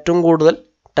ടെസ്റ്റിൽ ഏറ്റവും കൂടുതൽ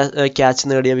ക്യാച്ച്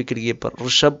നേടിയ wicket keeper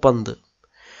Rishabh Pant.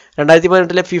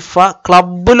 2018 FIFA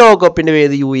club ലോകകപ്പിന്റെ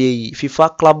വേദി UAE. ഫിഫ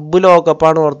ക്ലബ്ബ്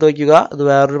ലോകകപ്പാണ്, ഓർത്ത് വയ്ക്കുക, ഇത്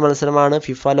വേറൊരു മത്സരമാണ്.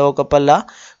 ഫിഫ ലോകകപ്പ് അല്ല,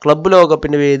 ക്ലബ്ബ്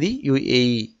ലോകകപ്പിന്റെ വേദി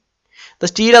UAE. The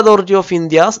Steel Authority of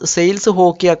India's Sales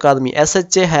Hockey Academy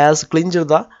SHA has clinched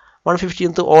the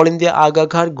 115th All India Aga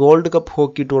Khan Gold Cup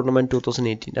Hockey Tournament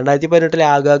 2018. 2018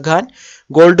 Aga Khan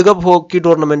gold cup hockey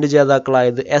tournament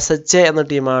ജേതാക്കളായത് SHA എന്ന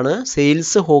ടീമാണ്,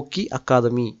 സെയിൽസ് ഹോക്കി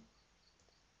അക്കാദമി.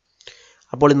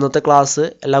 അപ്പോൾ ഇന്നത്തെ class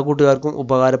എല്ലാ കൂട്ടുകാർക്കും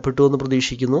ഉപകാരപ്പെട്ടു എന്ന്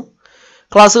പ്രതീക്ഷിക്കുന്നു.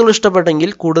 ക്ലാസ്സുകൾ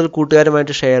ഇഷ്ടപ്പെട്ടെങ്കിൽ കൂടുതൽ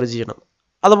കൂട്ടുകാരുമായിട്ട് ഷെയർ ചെയ്യണം.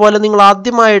 അതുപോലെ നിങ്ങൾ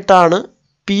ആദ്യമായിട്ടാണ്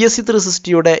PSC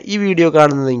 360യുടെ ഈ വീഡിയോ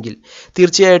കാണുന്നതെങ്കിൽ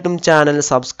തീർച്ചയായിട്ടും ചാനൽ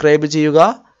സബ്സ്ക്രൈബ് ചെയ്യുക.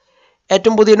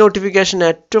 ഏറ്റവും പുതിയ നോട്ടിഫിക്കേഷൻ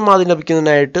ഏറ്റവും ആദ്യം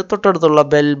ലഭിക്കുന്നതിനായിട്ട് തൊട്ടടുത്തുള്ള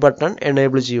ബെൽ ബട്ടൺ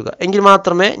എനേബിൾ ചെയ്യുക. എങ്കിൽ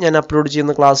മാത്രമേ ഞാൻ അപ്ലോഡ്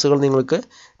ചെയ്യുന്ന ക്ലാസ്സുകൾ നിങ്ങൾക്ക്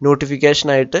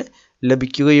നോട്ടിഫിക്കേഷനായിട്ട്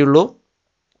ലഭിക്കുകയുള്ളൂ.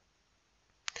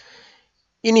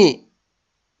 ഇനി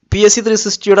PSC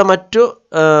 360യുടെ മറ്റു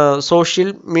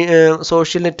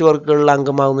സോഷ്യൽ നെറ്റ്വർക്കുകളിൽ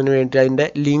അംഗമാകുന്നതിന് വേണ്ടി അതിൻ്റെ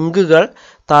ലിങ്കുകൾ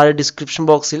താഴെ ഡിസ്ക്രിപ്ഷൻ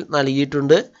ബോക്സിൽ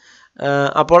നൽകിയിട്ടുണ്ട്.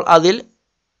 അപ്പോൾ അതിൽ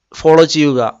ഫോളോ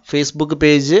ചെയ്യുക. Facebook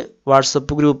page,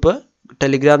 WhatsApp group,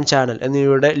 Telegram channel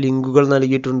എന്നിവയുടെ ലിങ്കുകൾ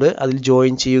നൽകിയിട്ടുണ്ട്, അതിൽ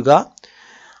ജോയിൻ ചെയ്യുക.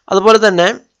 അതുപോലെ തന്നെ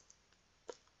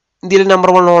ഇന്ത്യയിലെ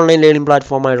നമ്പർ 1 ഓൺലൈൻ ലേണിംഗ്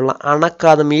പ്ലാറ്റ്ഫോമായിട്ടുള്ള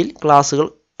അൺഅക്കാദമിയിൽ ക്ലാസ്സുകൾ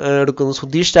എടുക്കുന്നത്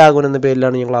സുധീഷ് രാഘവൻ എന്ന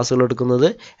പേരിലാണ് ഞാൻ ക്ലാസ്സുകൾ എടുക്കുന്നത്.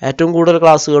 ഏറ്റവും കൂടുതൽ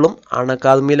ക്ലാസ്സുകളും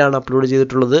അൺഅക്കാദമിയിലാണ് അപ്ലോഡ്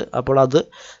ചെയ്തിട്ടുള്ളത്. അപ്പോൾ അത്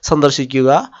സന്ദർശിക്കുക.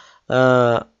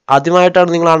 ആദ്യമായിട്ടാണ്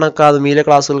നിങ്ങൾ അൺഅക്കാദമിയിലെ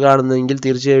ക്ലാസ്സുകൾ കാണുന്നതെങ്കിൽ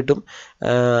തീർച്ചയായിട്ടും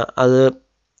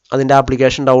അതിൻ്റെ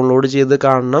ആപ്ലിക്കേഷൻ ഡൗൺലോഡ് ചെയ്ത്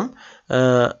കാണണം.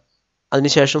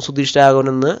 അതിനുശേഷം സുധീഷ് രാഘവൻ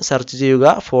എന്ന് സെർച്ച് ചെയ്യുക,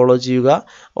 ഫോളോ ചെയ്യുക.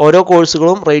 ഓരോ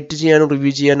കോഴ്സുകളും റേറ്റ് ചെയ്യാനും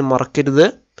റിവ്യൂ ചെയ്യാനും മറക്കരുത്.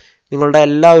 നിങ്ങളുടെ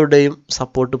എല്ലാവരുടെയും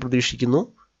സപ്പോർട്ട് പ്രതീക്ഷിക്കുന്നു.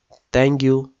 താങ്ക്